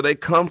realize where they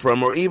come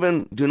from or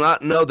even do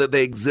not know that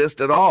they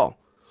exist at all.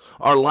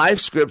 Our life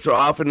scripts are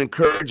often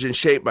encouraged and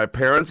shaped by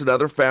parents and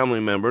other family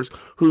members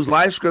whose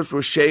life scripts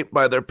were shaped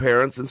by their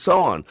parents and so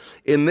on.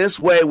 In this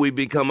way, we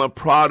become a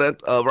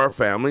product of our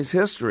family's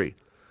history.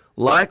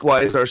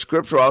 Likewise, our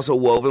scripts are also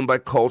woven by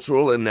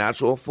cultural and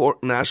national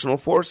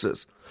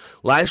forces.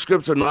 Life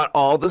scripts are not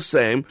all the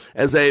same,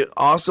 as they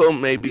also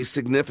may be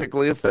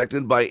significantly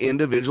affected by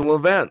individual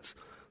events,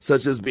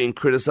 such as being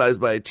criticized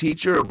by a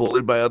teacher or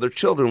bullied by other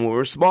children when we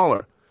were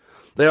smaller.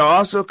 They are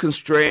also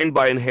constrained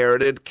by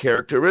inherited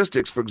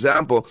characteristics. For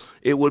example,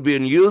 it would be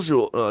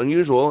unusual,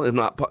 if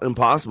not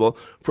impossible,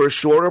 for a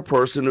shorter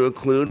person to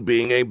include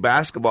being a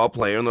basketball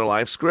player in their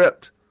life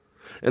script.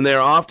 And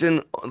there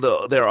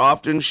are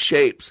often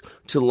shapes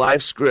to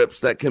life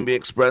scripts that can be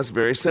expressed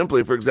very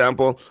simply. For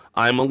example,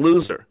 I'm a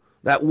loser.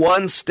 That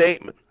one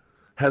statement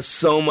has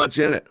so much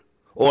in it.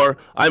 Or,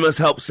 I must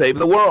help save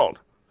the world.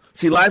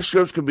 See, life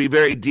scripts can be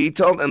very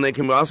detailed, and they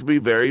can also be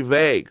very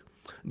vague.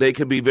 They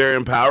can be very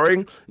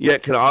empowering,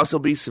 yet can also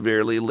be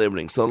severely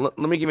limiting. So let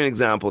me give you an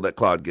example that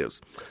Claude gives.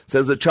 It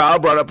says, a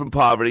child brought up in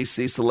poverty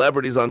sees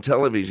celebrities on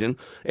television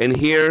and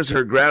hears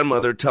her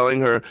grandmother telling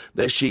her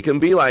that she can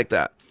be like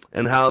that,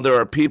 and how there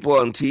are people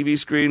on TV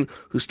screen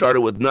who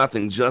started with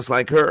nothing just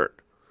like her.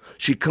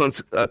 She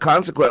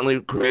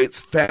consequently creates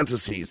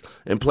fantasies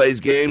and plays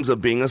games of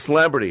being a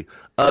celebrity.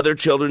 Other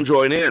children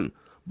join in,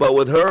 but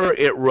with her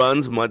it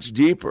runs much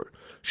deeper.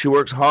 She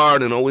works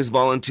hard and always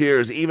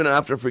volunteers, even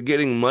after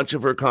forgetting much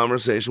of her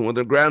conversation with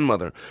her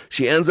grandmother.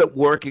 She ends up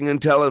working in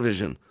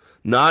television,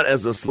 not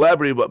as a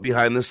celebrity, but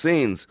behind the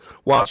scenes.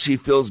 While she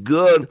feels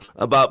good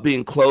about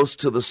being close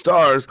to the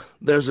stars,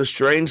 there's a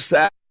strange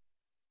sadness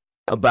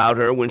about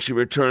her when she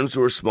returns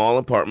to her small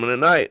apartment at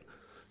night.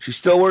 She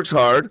still works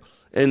hard,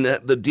 and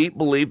the deep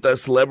belief that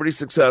celebrity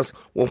success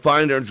will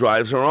find her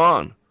drives her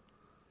on.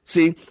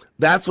 See,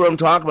 that's what I'm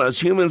talking about. As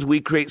humans,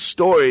 we create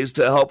stories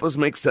to help us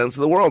make sense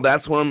of the world.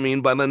 That's what I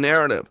mean by the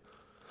narrative.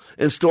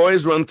 And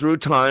stories run through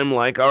time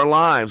like our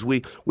lives. We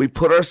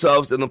put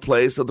ourselves in the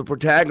place of the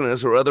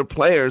protagonist or other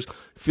players,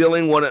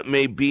 feeling what it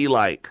may be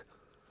like.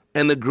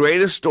 And the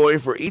greatest story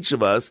for each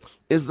of us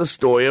is the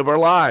story of our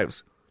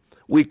lives.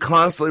 We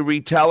constantly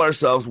retell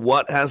ourselves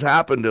what has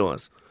happened to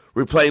us,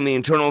 replaying the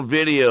internal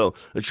video,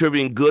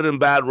 attributing good and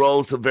bad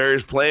roles to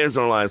various players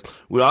in our lives.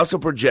 We also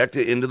project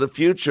it into the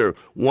future,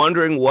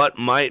 wondering what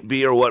might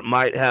be or what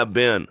might have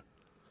been.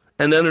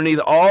 And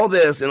underneath all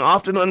this, and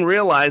often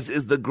unrealized,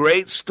 is the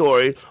great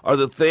story, are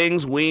the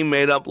things we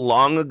made up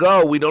long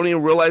ago. We don't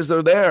even realize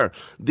they're there.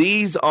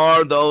 These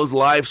are those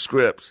life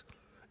scripts,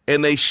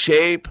 and they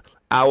shape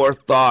our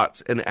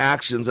thoughts and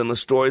actions and the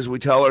stories we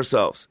tell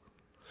ourselves.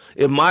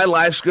 If my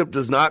life script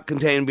does not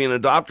contain being a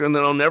doctor,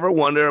 then I'll never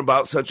wonder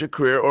about such a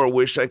career or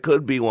wish I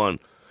could be one.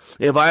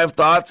 If I have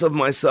thoughts of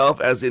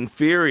myself as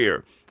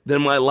inferior,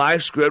 then my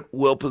life script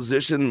will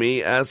position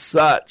me as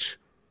such.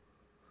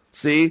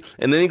 See?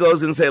 And then he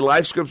goes and say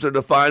life scripts are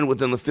defined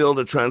within the field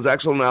of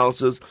transactional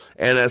analysis,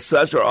 and as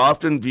such are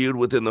often viewed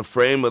within the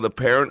frame of the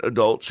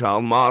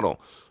parent-adult-child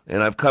model.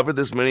 And I've covered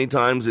this many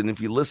times, and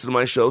if you listen to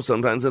my show,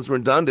 sometimes it's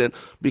redundant,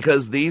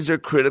 because these are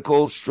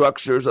critical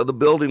structures of the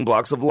building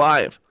blocks of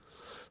life.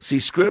 See,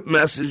 script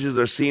messages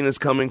are seen as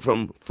coming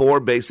from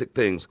four basic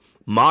things.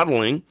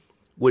 Modeling,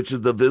 which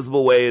is the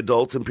visible way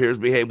adults and peers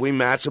behave. We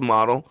match a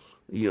model.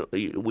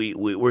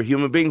 We're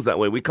human beings that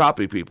way. We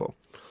copy people.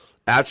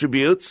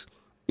 Attributes,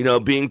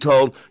 being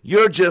told,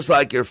 you're just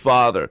like your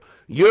father.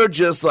 You're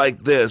just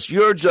like this.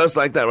 You're just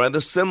like that, right?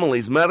 The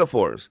similes,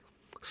 metaphors.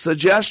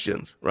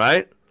 Suggestions,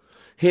 right?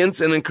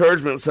 Hints and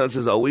encouragement such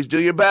as always do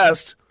your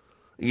best.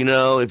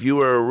 If you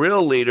were a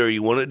real leader,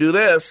 you wouldn't do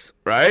this,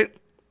 right?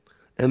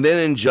 And then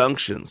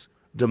injunctions,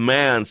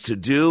 demands to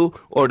do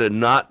or to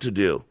not to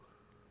do.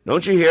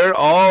 Don't you hear it?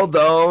 All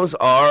those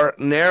are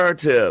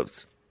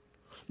narratives.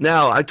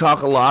 Now, I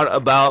talk a lot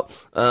about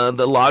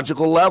the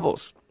logical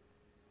levels.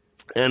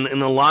 And in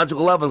the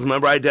logical levels,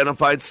 remember, I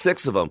identified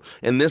 6 of them.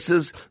 And this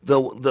is the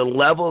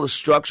level, the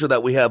structure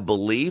that we have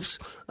beliefs,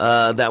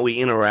 that we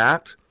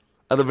interact.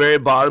 At the very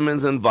bottom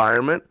is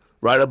environment.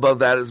 Right above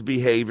that is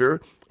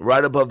behavior.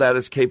 Right above that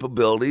is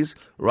capabilities.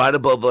 Right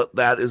above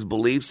that is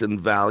beliefs and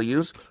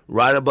values.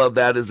 Right above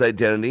that is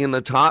identity. And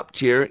the top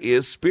tier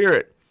is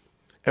spirit.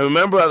 And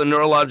remember, at the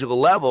neurological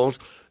levels,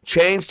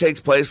 change takes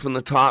place from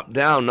the top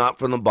down, not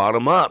from the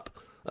bottom up.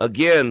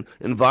 Again,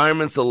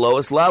 environment's the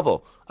lowest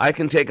level. I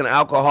can take an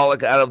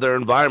alcoholic out of their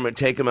environment,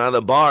 take them out of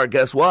the bar.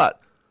 Guess what?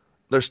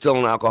 They're still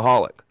an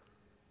alcoholic.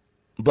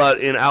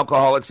 But in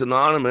Alcoholics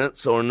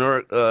Anonymous or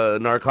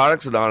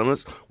Narcotics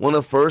Anonymous, one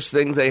of the first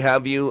things they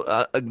have you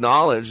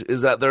acknowledge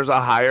is that there's a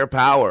higher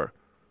power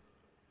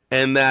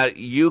and that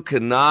you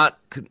cannot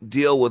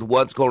deal with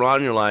what's going on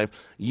in your life.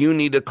 You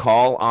need to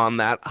call on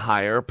that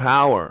higher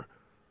power.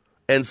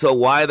 And so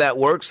why that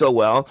works so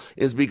well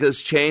is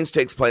because change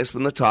takes place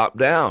from the top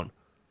down.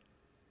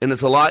 And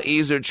it's a lot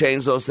easier to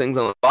change those things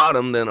on the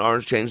bottom than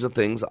ours change the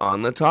things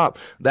on the top.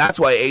 That's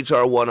why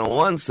HR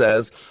 101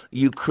 says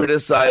you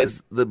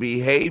criticize the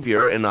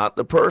behavior and not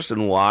the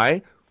person.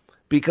 Why?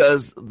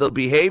 Because the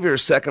behavior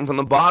is second from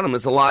the bottom.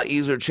 It's a lot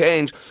easier to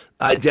change.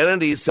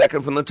 Identity is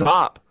second from the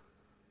top.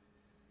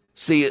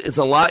 See, it's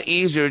a lot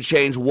easier to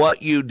change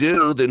what you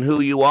do than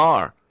who you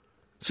are.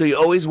 So you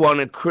always want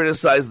to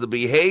criticize the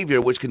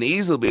behavior, which can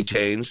easily be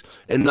changed,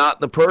 and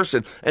not the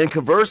person. And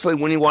conversely,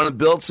 when you want to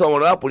build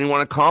someone up, when you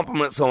want to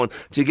compliment someone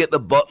to get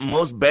the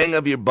most bang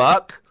of your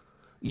buck,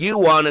 You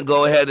want to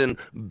go ahead and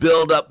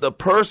build up the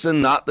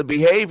person, not the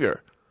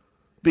behavior.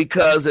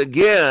 Because,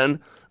 again,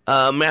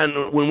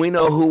 man, when we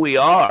know who we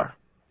are,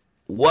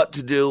 what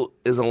to do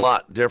is a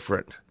lot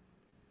different.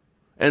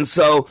 And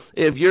so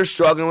if you're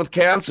struggling with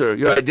cancer,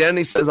 your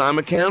identity says, I'm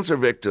a cancer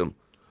victim.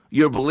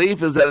 Your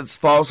belief is that it's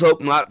false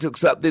hope not to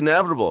accept the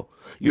inevitable.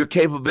 Your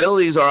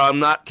capabilities are, I'm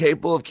not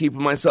capable of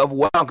keeping myself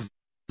well because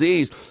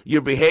disease.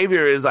 Your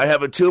behavior is, I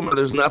have a tumor,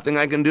 there's nothing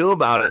I can do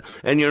about it.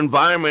 And your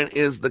environment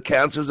is, the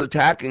cancer's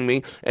attacking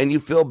me, and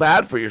you feel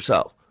bad for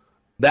yourself.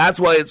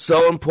 That's why it's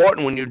so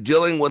important when you're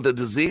dealing with a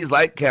disease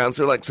like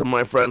cancer, like some of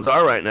my friends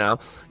are right now,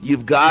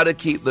 you've got to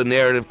keep the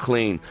narrative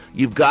clean.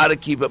 You've got to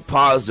keep it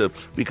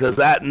positive, because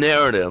that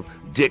narrative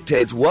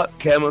dictates what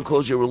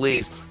chemicals you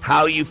release,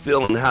 how you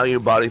feel, and how your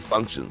body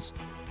functions.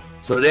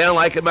 So today on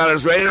Like It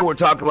Matters Radio, we're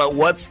talking about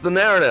what's the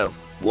narrative.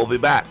 We'll be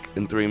back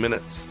in 3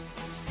 minutes.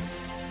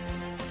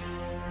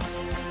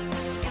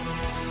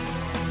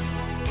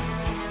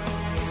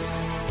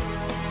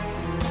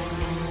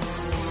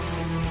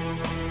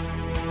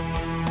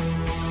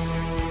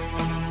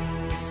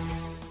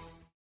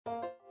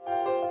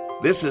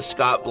 This is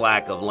Scott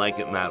Black of Like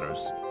It Matters.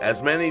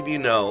 As many of you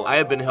know, I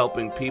have been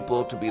helping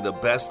people to be the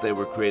best they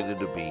were created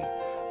to be.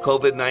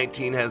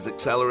 COVID-19 has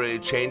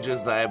accelerated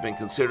changes that I have been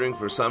considering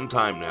for some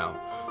time now.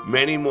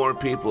 Many more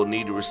people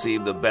need to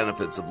receive the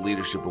benefits of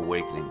Leadership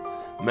Awakening.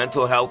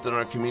 Mental health in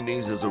our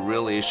communities is a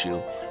real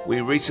issue.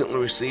 We recently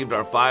received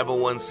our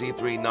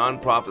 501c3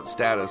 nonprofit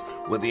status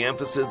with the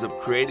emphasis of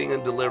creating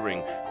and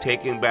delivering,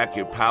 taking back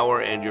your power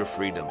and your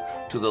freedom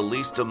to the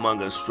least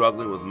among us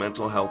struggling with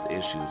mental health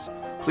issues.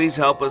 Please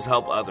help us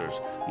help others.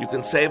 You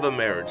can save a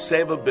marriage,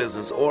 save a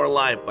business, or a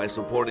life by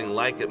supporting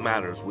Like It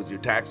Matters with your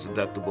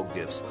tax-deductable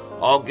gifts.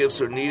 All gifts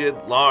are needed,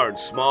 large,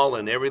 small,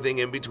 and everything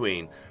in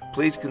between.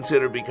 Please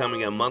consider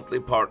becoming a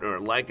monthly partner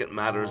at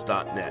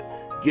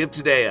likeitmatters.net. Give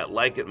today at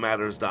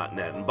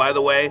likeitmatters.net. And by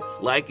the way,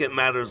 Like It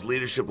Matters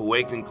Leadership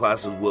Awakening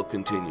classes will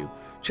continue.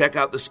 Check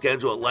out the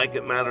schedule at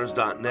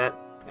likeitmatters.net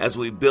as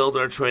we build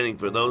our training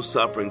for those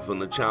suffering from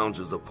the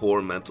challenges of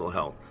poor mental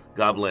health.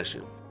 God bless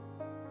you.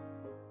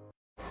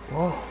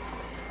 Whoa,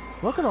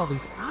 look at all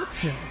these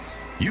options.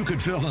 You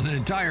could fill an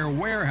entire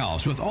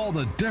warehouse with all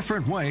the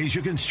different ways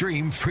you can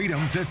stream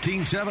Freedom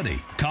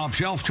 1570. Top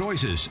shelf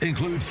choices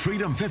include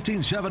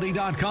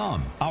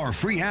freedom1570.com, our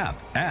free app,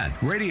 and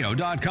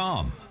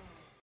radio.com.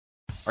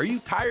 Are you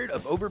tired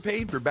of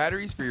overpaying for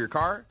batteries for your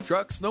car,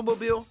 truck,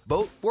 snowmobile,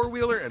 boat,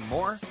 four-wheeler, and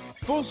more?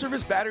 Full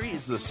Service Battery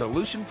is the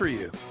solution for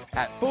you.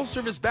 At Full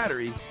Service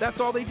Battery, that's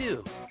all they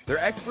do. Their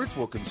experts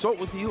will consult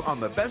with you on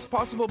the best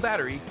possible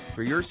battery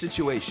for your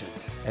situation.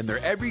 And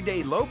their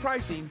everyday low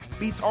pricing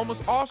beats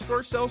almost all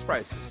store sales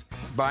prices.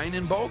 Buying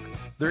in bulk,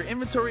 their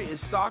inventory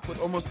is stocked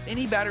with almost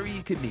any battery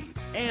you could need,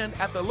 and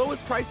at the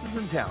lowest prices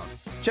in town.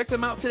 Check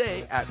them out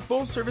today at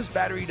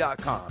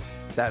FullServiceBattery.com.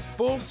 That's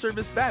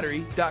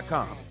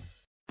FullServiceBattery.com.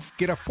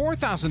 Get a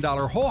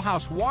 $4,000 whole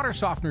house water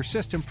softener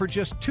system for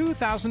just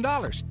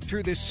 $2,000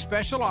 through this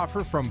special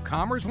offer from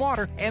Commerce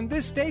Water and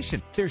this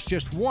station. There's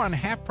just one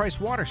half-price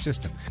water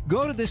system.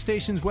 Go to this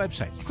station's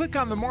website, click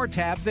on the More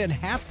tab, then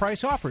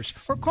half-price offers,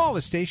 or call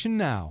the station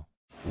now.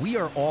 We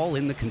are all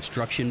in the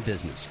construction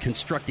business,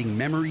 constructing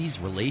memories,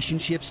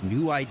 relationships,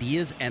 new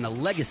ideas, and a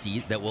legacy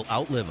that will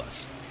outlive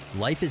us.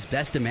 Life is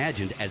best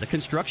imagined as a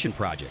construction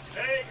project.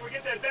 Hey, can we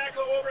get that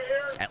backhoe over here?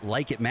 At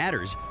Like It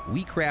Matters,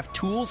 we craft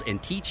tools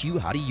and teach you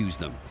how to use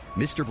them.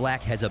 Mr.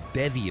 Black has a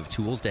bevy of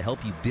tools to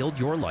help you build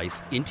your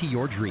life into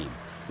your dream.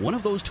 One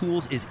of those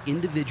tools is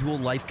individual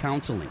life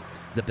counseling.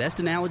 The best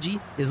analogy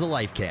is a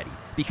life caddy,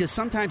 because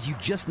sometimes you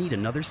just need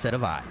another set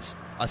of eyes.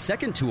 A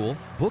second tool,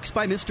 Books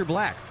by Mr.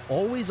 Black,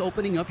 always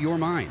opening up your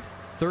mind.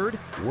 Third,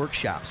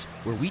 workshops,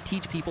 where we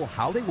teach people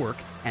how they work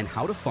and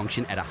how to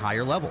function at a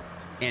higher level.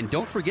 And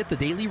don't forget the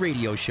daily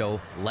radio show,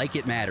 Like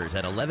It Matters,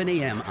 at 11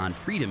 a.m. on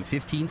Freedom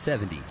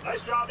 1570.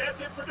 Nice job.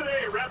 That's it for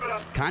today. Wrap it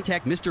up.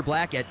 Contact Mr.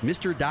 Black at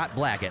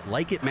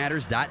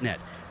mr.black@likeitmatters.net.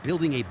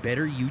 Building a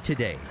better you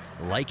today.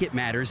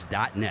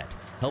 Likeitmatters.net.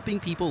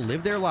 Helping people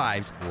live their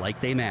lives like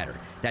they matter.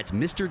 That's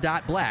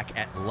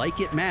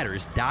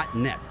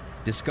mr.black@likeitmatters.net.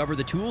 Discover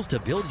the tools to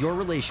build your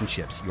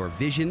relationships, your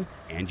vision,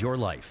 and your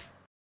life.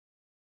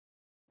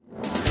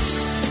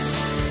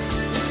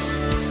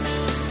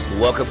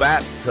 Welcome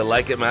back to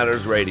Like It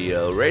Matters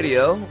Radio.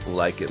 Radio,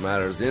 Like It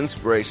Matters,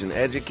 inspiration,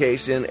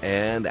 education,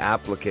 and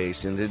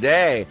application.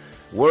 Today,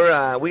 we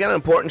got an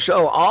important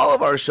show. All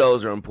of our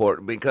shows are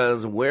important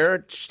because we're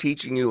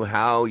teaching you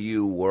how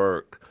you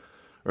work.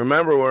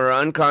 Remember, we're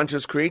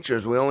unconscious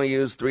creatures. We only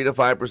use 3 to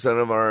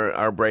 5% of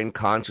our brain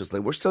consciously.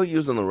 We're still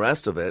using the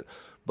rest of it,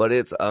 but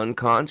it's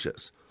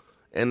unconscious.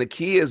 And the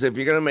key is, if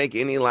you're going to make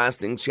any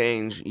lasting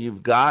change,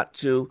 you've got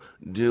to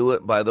do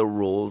it by the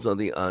rules of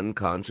the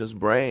unconscious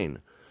brain.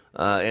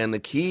 And the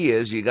key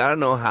is, you got to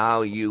know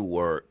how you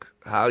work.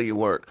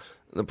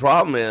 The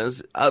problem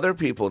is, other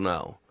people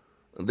know.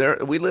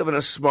 We live in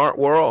a smart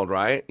world,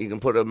 right? You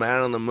can put a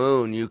man on the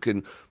moon. You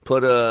can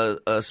put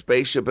a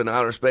spaceship in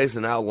outer space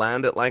and now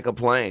land it like a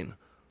plane,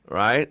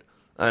 right?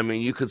 I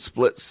mean, you could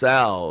split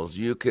cells.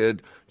 You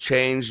could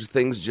change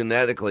things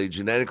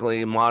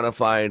genetically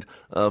modified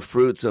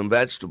fruits and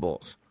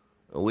vegetables.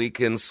 We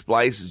can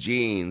splice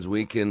genes.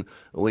 We can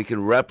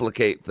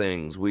replicate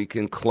things. We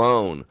can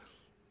clone.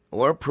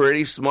 We're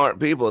pretty smart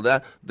people.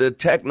 The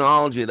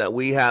technology that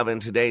we have in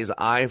today's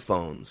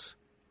iPhones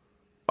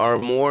are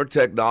more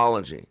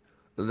technology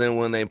than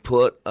when they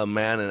put a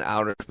man in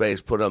outer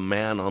space, put a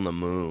man on the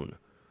moon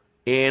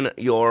in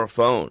your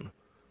phone.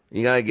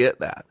 You got to get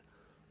that.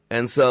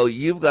 And so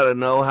you've got to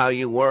know how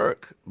you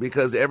work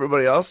because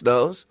everybody else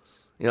knows.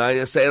 You know, I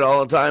just say it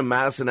all the time,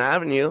 Madison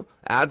Avenue,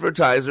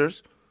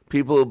 advertisers,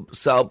 people who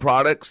sell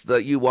products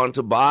that you want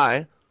to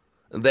buy,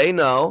 they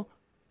know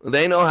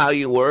how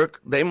you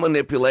work. They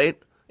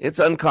manipulate. It's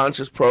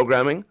unconscious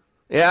programming.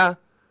 Yeah.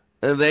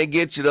 And they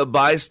get you to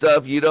buy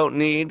stuff you don't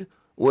need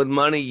with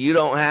money you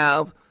don't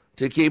have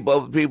to keep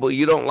up with people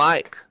you don't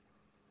like.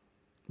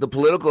 The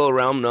political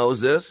realm knows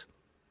this.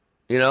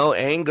 You know,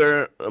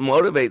 anger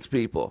motivates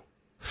people.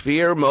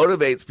 Fear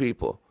motivates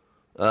people.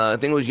 I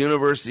think it was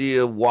University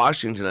of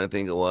Washington, I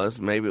think it was.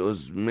 Maybe it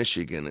was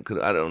Michigan.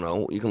 I don't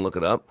know. You can look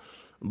it up.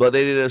 But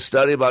they did a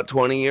study about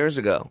 20 years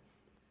ago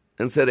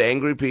and said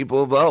angry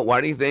people vote.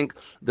 Why do you think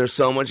there's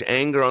so much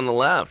anger on the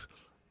left?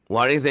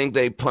 Why do you think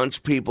they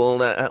punch people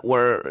that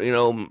wear, you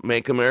know,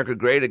 Make America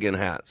Great Again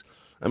hats?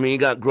 I mean, you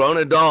got grown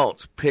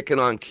adults picking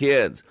on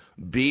kids,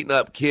 beating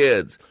up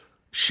kids,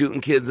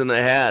 shooting kids in the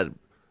head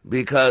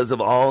because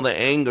of all the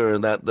anger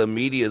that the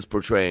media is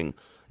portraying.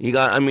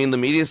 The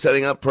media is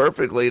setting up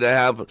perfectly to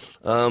have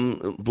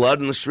blood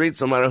in the streets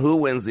no matter who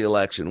wins the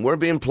election. We're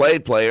being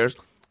played, players.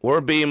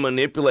 We're being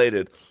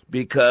manipulated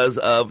because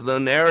of the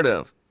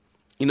narrative.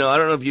 You know, I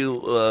don't know if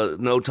you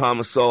know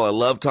Thomas Sowell. I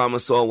love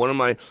Thomas Sowell. One of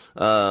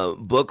my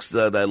books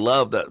that I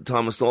love that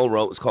Thomas Sowell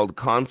wrote was called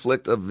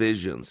Conflict of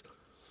Visions.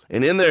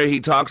 And in there he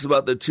talks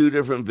about the two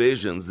different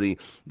visions,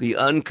 the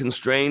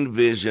unconstrained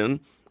vision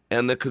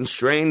and the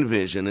constrained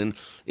vision. And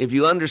if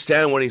you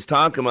understand what he's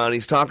talking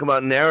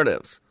about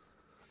narratives.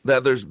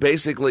 That there's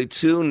basically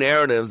two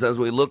narratives as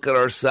we look at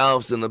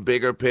ourselves in the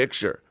bigger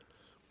picture.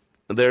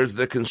 There's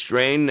the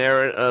constrained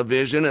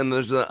vision and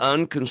there's the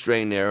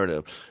unconstrained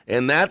narrative.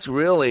 And that's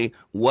really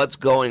what's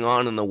going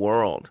on in the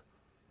world.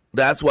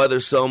 That's why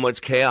there's so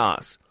much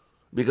chaos.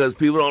 Because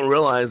people don't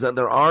realize that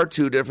there are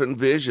two different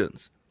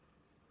visions.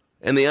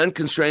 And the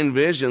unconstrained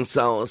vision,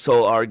 so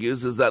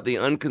argues, is that the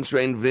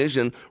unconstrained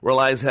vision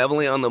relies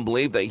heavily on the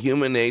belief that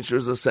human nature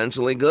is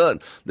essentially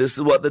good. This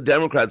is what the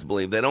Democrats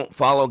believe. They don't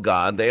follow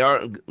God.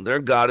 Their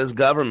God is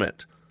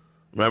government.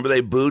 Remember,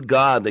 they booed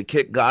God. They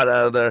kicked God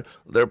out of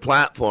their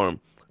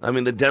platform. I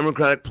mean, the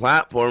Democratic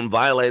platform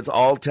violates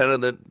all 10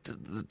 of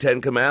the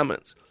 10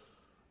 commandments.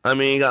 I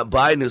mean, you got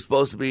Biden, who's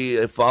supposed to be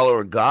a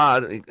follower of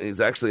God. He's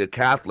actually a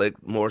Catholic,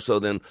 more so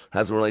than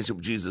has a relationship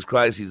with Jesus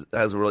Christ. He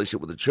has a relationship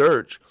with the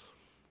church.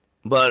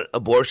 But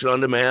abortion on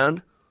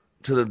demand,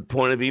 to the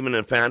point of even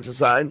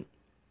infanticide.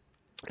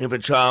 If a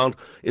child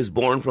is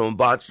born from a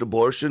botched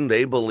abortion,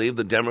 they believe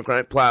the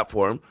Democratic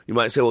platform. You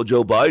might say, well,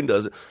 Joe Biden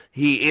does it.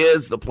 He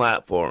is the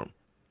platform.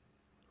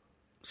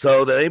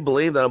 So they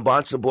believe that a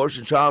botched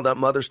abortion child, that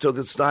mother still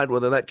gets denied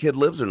whether that kid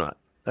lives or not.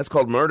 That's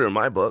called murder in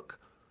my book.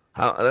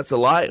 That's a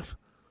life.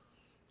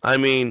 I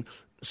mean,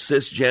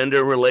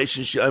 cisgender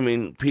relationship. I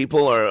mean,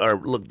 people are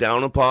looked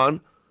down upon.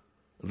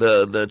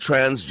 The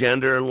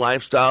transgender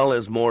lifestyle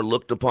is more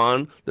looked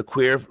upon. The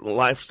queer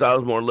lifestyle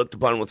is more looked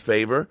upon with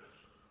favor.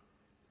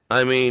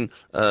 I mean,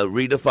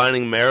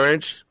 redefining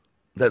marriage,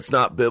 that's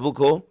not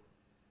biblical.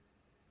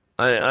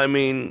 I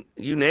mean,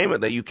 you name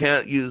it. That you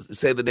can't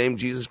say the name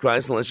Jesus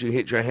Christ unless you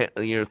hit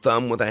your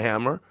thumb with a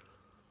hammer.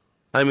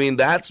 I mean,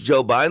 that's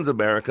Joe Biden's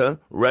America.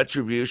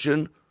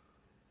 Retribution,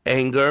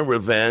 anger,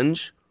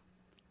 revenge.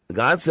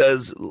 God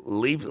says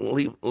leave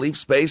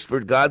space for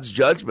God's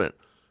judgment.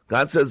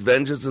 God says,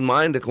 vengeance is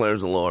mine,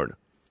 declares the Lord.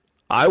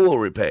 I will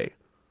repay.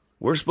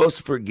 We're supposed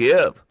to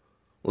forgive,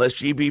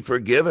 lest ye be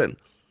forgiven.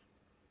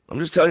 I'm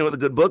just telling you what the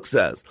good book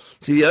says.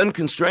 See, the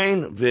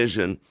unconstrained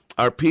vision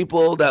are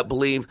people that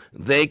believe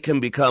they can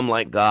become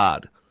like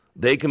God.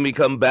 They can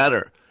become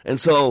better. And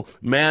so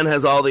man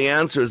has all the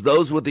answers.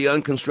 Those with the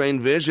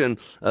unconstrained vision,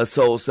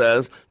 Sowell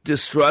says,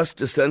 distrust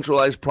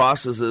decentralized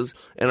processes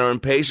and are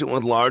impatient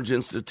with large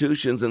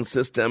institutions and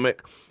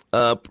systemic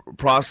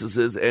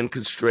processes and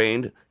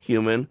constrained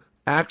human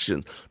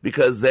actions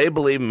because they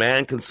believe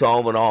man can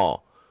solve it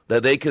all,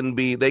 that they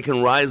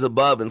can rise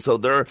above, and so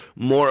they're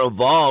more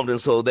evolved, and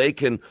so they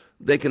can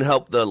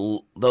help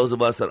those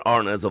of us that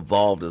aren't as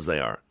evolved as they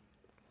are.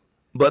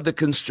 But the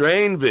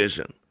constrained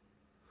vision,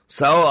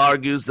 Sowell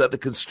argues that the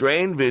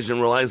constrained vision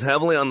relies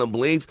heavily on the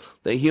belief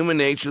that human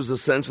nature is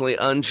essentially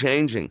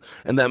unchanging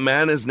and that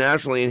man is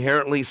naturally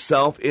inherently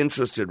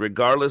self-interested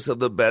regardless of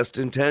the best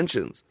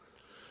intentions.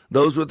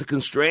 Those with the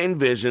constrained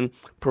vision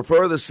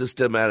prefer the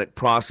systematic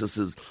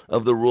processes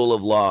of the rule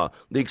of law,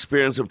 the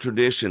experience of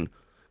tradition.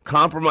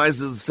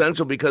 Compromise is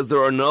essential because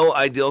there are no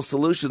ideal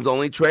solutions,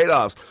 only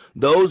trade-offs.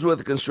 Those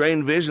with a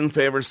constrained vision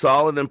favor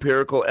solid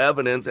empirical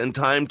evidence and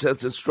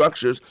time-tested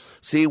structures.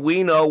 See,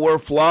 we know we're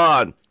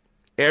flawed.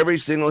 Every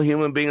single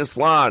human being is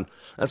flawed.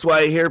 That's why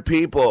I hear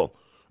people,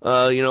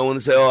 when they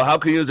say, oh, how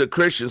can you as a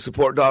Christian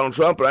support Donald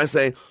Trump? And I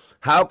say,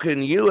 how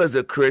can you as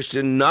a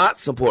Christian not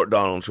support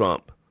Donald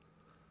Trump?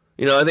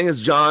 I think it's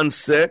John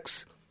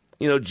 6.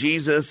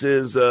 Jesus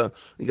is,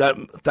 you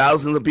got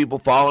thousands of people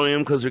following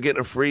him because they're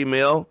getting a free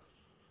meal.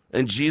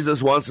 And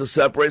Jesus wants to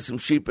separate some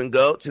sheep and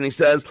goats. And he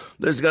says,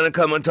 there's going to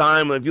come a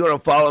time when if you want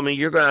to follow me,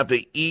 you're going to have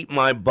to eat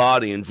my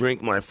body and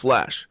drink my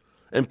flesh.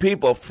 And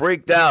people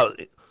freaked out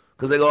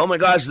because they go, oh my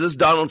gosh, is this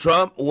Donald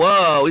Trump?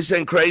 Whoa, he's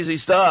saying crazy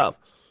stuff.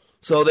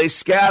 So they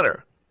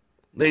scatter.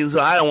 They say,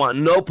 I don't want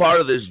no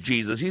part of this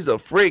Jesus. He's a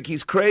freak.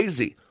 He's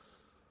crazy.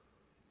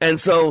 And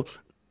so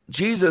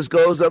Jesus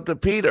goes up to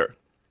Peter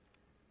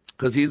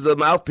because he's the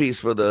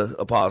mouthpiece for the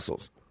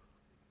apostles.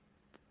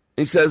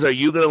 He says, are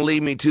you going to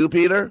leave me too,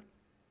 Peter?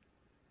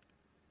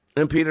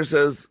 And Peter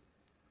says,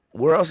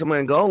 where else am I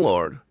going to go,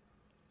 Lord?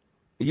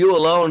 You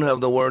alone have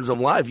the words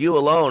of life. You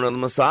alone are the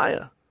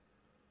Messiah.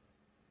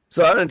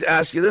 So I'm going to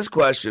ask you this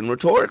question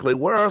rhetorically.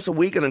 Where else are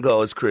we going to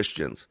go as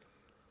Christians?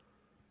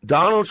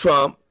 Donald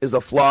Trump is a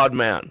flawed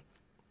man.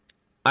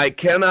 I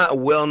cannot,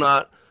 will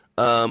not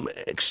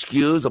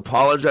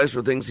apologize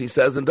for things he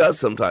says and does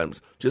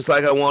sometimes. Just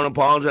like I won't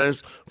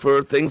apologize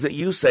for things that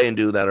you say and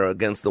do that are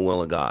against the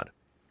will of God.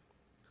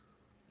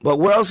 But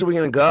where else are we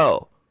going to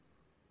go?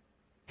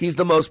 He's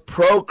the most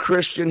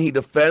pro-Christian. He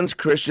defends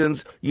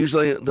Christians.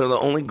 Usually they're the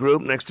only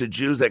group next to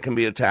Jews that can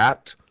be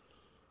attacked.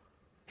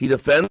 He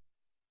defends.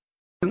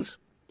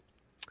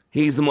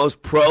 He's the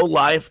most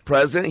pro-life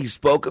president. He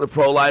spoke at the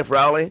pro-life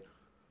rally.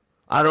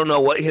 I don't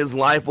know what his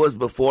life was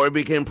before he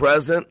became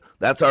president.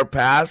 That's our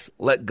past.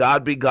 Let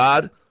God be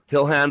God.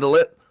 He'll handle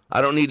it.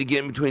 I don't need to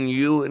get in between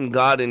you and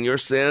God and your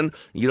sin.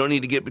 You don't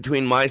need to get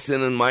between my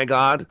sin and my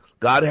God.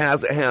 God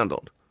has it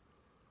handled.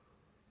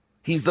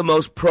 He's the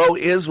most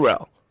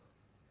pro-Israel.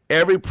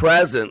 Every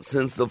president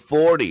since the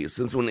 40s,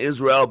 since when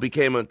Israel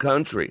became a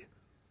country,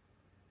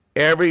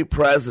 every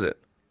president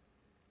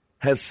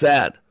has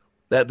said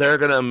that they're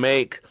going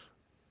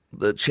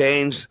to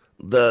change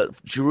the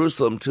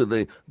Jerusalem to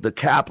the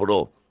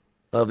capital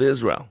of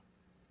Israel.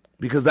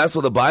 Because that's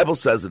what the Bible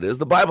says it is.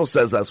 The Bible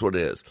says that's what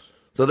it is.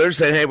 So they're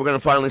saying, hey, we're going to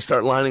finally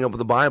start lining up with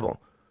the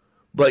Bible.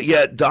 But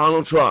yet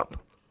Donald Trump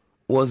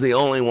was the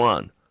only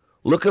one.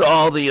 Look at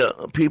all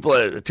the people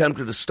that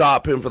attempted to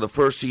stop him for the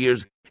first 2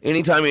 years.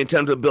 Anytime he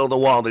attempted to build a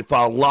wall, they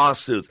filed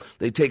lawsuits.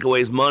 They take away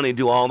his money,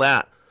 do all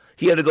that.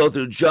 He had to go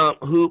through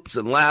jump hoops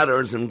and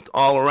ladders and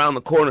all around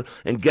the corner.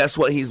 And guess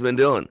what he's been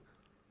doing?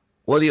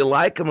 Whether you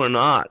like him or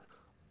not.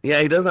 Yeah,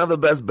 he doesn't have the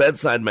best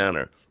bedside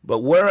manner. But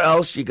where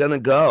else are you going to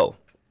go?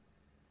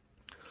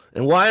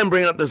 And why I'm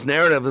bringing up this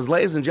narrative is,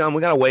 ladies and gentlemen,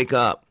 we got to wake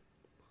up.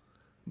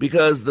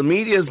 Because the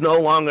media is no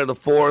longer the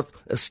fourth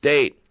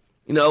estate.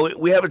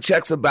 We have a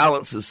checks and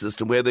balances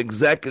system. We have the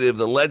executive,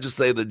 the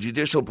legislative, the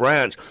judicial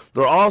branch.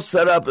 They're all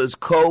set up as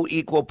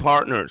co-equal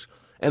partners.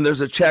 And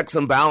there's a checks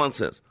and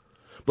balances.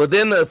 But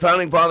then the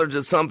Founding Fathers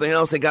did something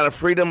else. They got a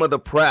freedom of the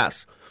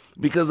press.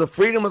 Because the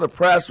freedom of the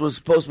press was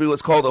supposed to be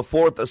what's called a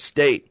fourth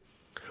estate,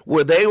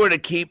 where they were to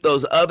keep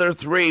those other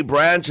three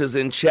branches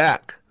in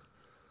check.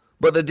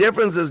 But the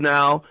difference is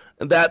now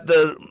that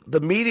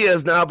the media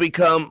has now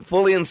become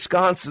fully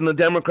ensconced in the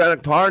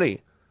Democratic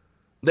Party.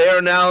 They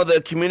are now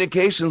the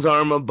communications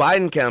arm of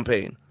Biden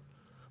campaign.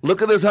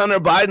 Look at this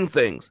Hunter Biden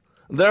things.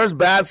 There's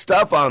bad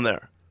stuff on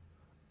there.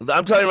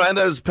 I'm telling you right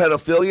now, there's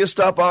pedophilia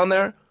stuff on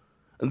there.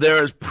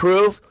 There is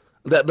proof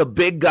that the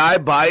big guy,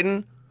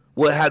 Biden,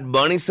 had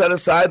money set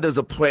aside. There's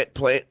a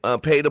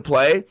pay to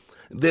play.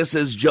 This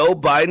is Joe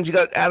Biden. You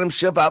got Adam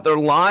Schiff out there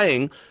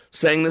lying,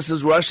 saying this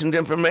is Russian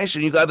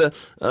information. You got the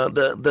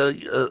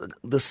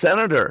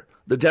senator,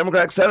 the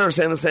Democratic senator,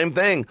 saying the same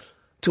thing,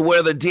 to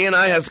where the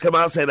DNI has to come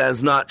out and say that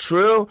is not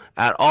true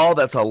at all.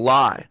 That's a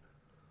lie.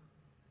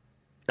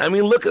 I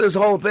mean, look at this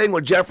whole thing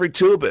with Jeffrey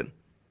Toobin.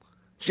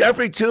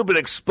 Jeffrey Toobin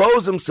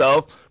exposed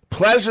himself,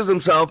 pleasures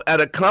himself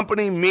at a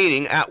company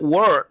meeting at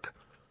work,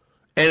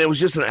 and it was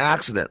just an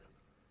accident.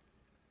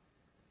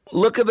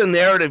 Look at the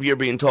narrative you're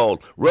being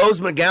told. Rose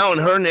McGowan,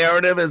 her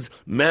narrative is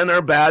men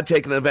are bad,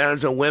 taking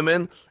advantage of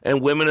women,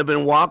 and women have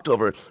been walked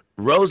over.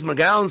 Rose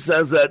McGowan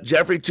says that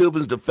Jeffrey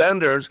Toobin's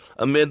defenders,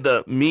 amid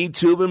the Me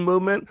Toobin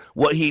movement,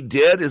 what he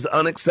did is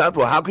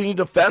unacceptable. How can you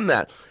defend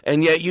that?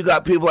 And yet you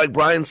got people like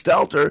Brian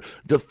Stelter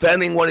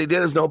defending what he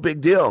did is no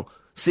big deal.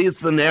 See, it's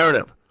the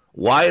narrative.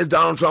 Why is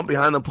Donald Trump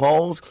behind the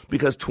polls?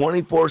 Because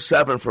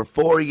 24/7 for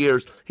 4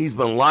 years, he's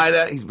been lied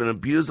at, he's been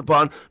abused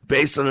upon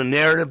based on a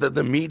narrative that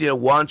the media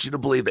wants you to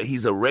believe that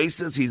he's a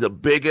racist, he's a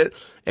bigot,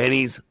 and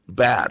he's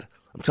bad.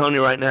 I'm telling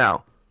you right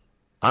now,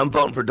 I'm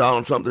voting for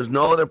Donald Trump. There's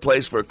no other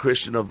place for a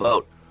Christian to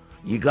vote.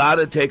 You got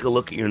to take a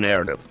look at your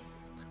narrative.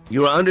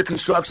 You are under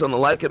construction on the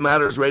Like It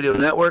Matters radio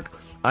network.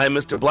 I am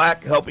Mr.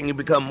 Black, helping you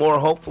become more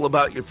hopeful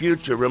about your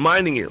future,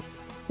 reminding you,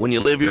 when you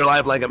live your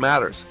life like it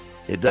matters,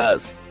 it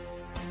does.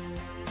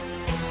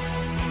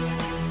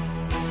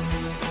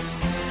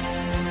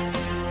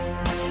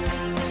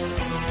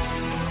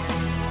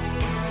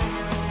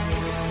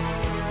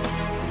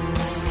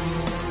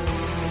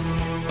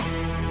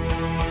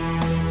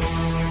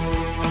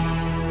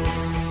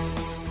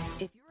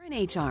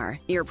 HR,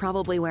 you're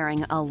probably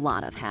wearing a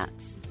lot of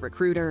hats.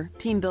 Recruiter,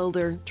 team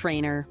builder,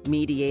 trainer,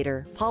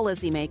 mediator,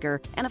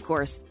 policymaker, and of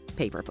course,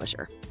 paper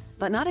pusher.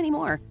 But not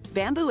anymore.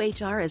 Bamboo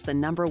HR is the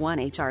 #1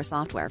 HR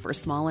software for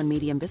small and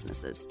medium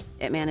businesses.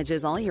 It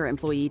manages all your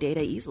employee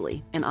data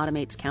easily and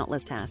automates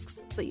countless tasks,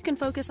 so you can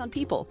focus on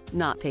people,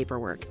 not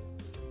paperwork.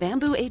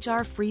 Bamboo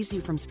HR frees you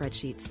from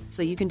spreadsheets,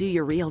 so you can do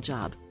your real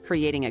job,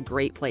 creating a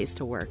great place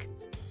to work.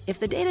 If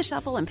the data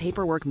shuffle and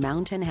paperwork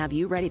mountain have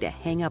you ready to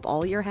hang up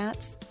all your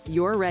hats,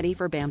 you're ready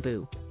for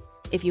Bamboo.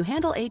 If you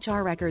handle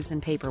HR records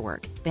and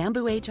paperwork,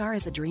 Bamboo HR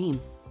is a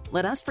dream.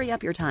 Let us free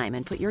up your time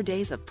and put your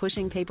days of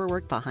pushing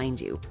paperwork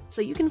behind you,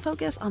 so you can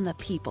focus on the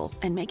people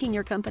and making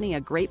your company a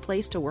great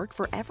place to work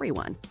for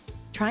everyone.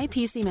 Try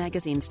PC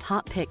Magazine's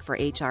top pick for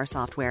HR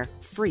software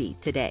free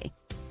today.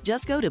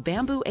 Just go to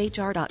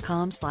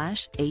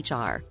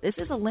bamboohr.com/HR. This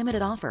is a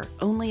limited offer,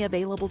 only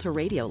available to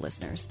radio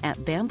listeners at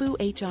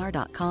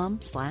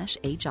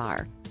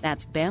bamboohr.com/HR.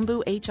 That's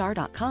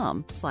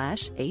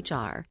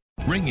bamboohr.com/HR.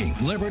 Ringing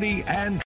liberty and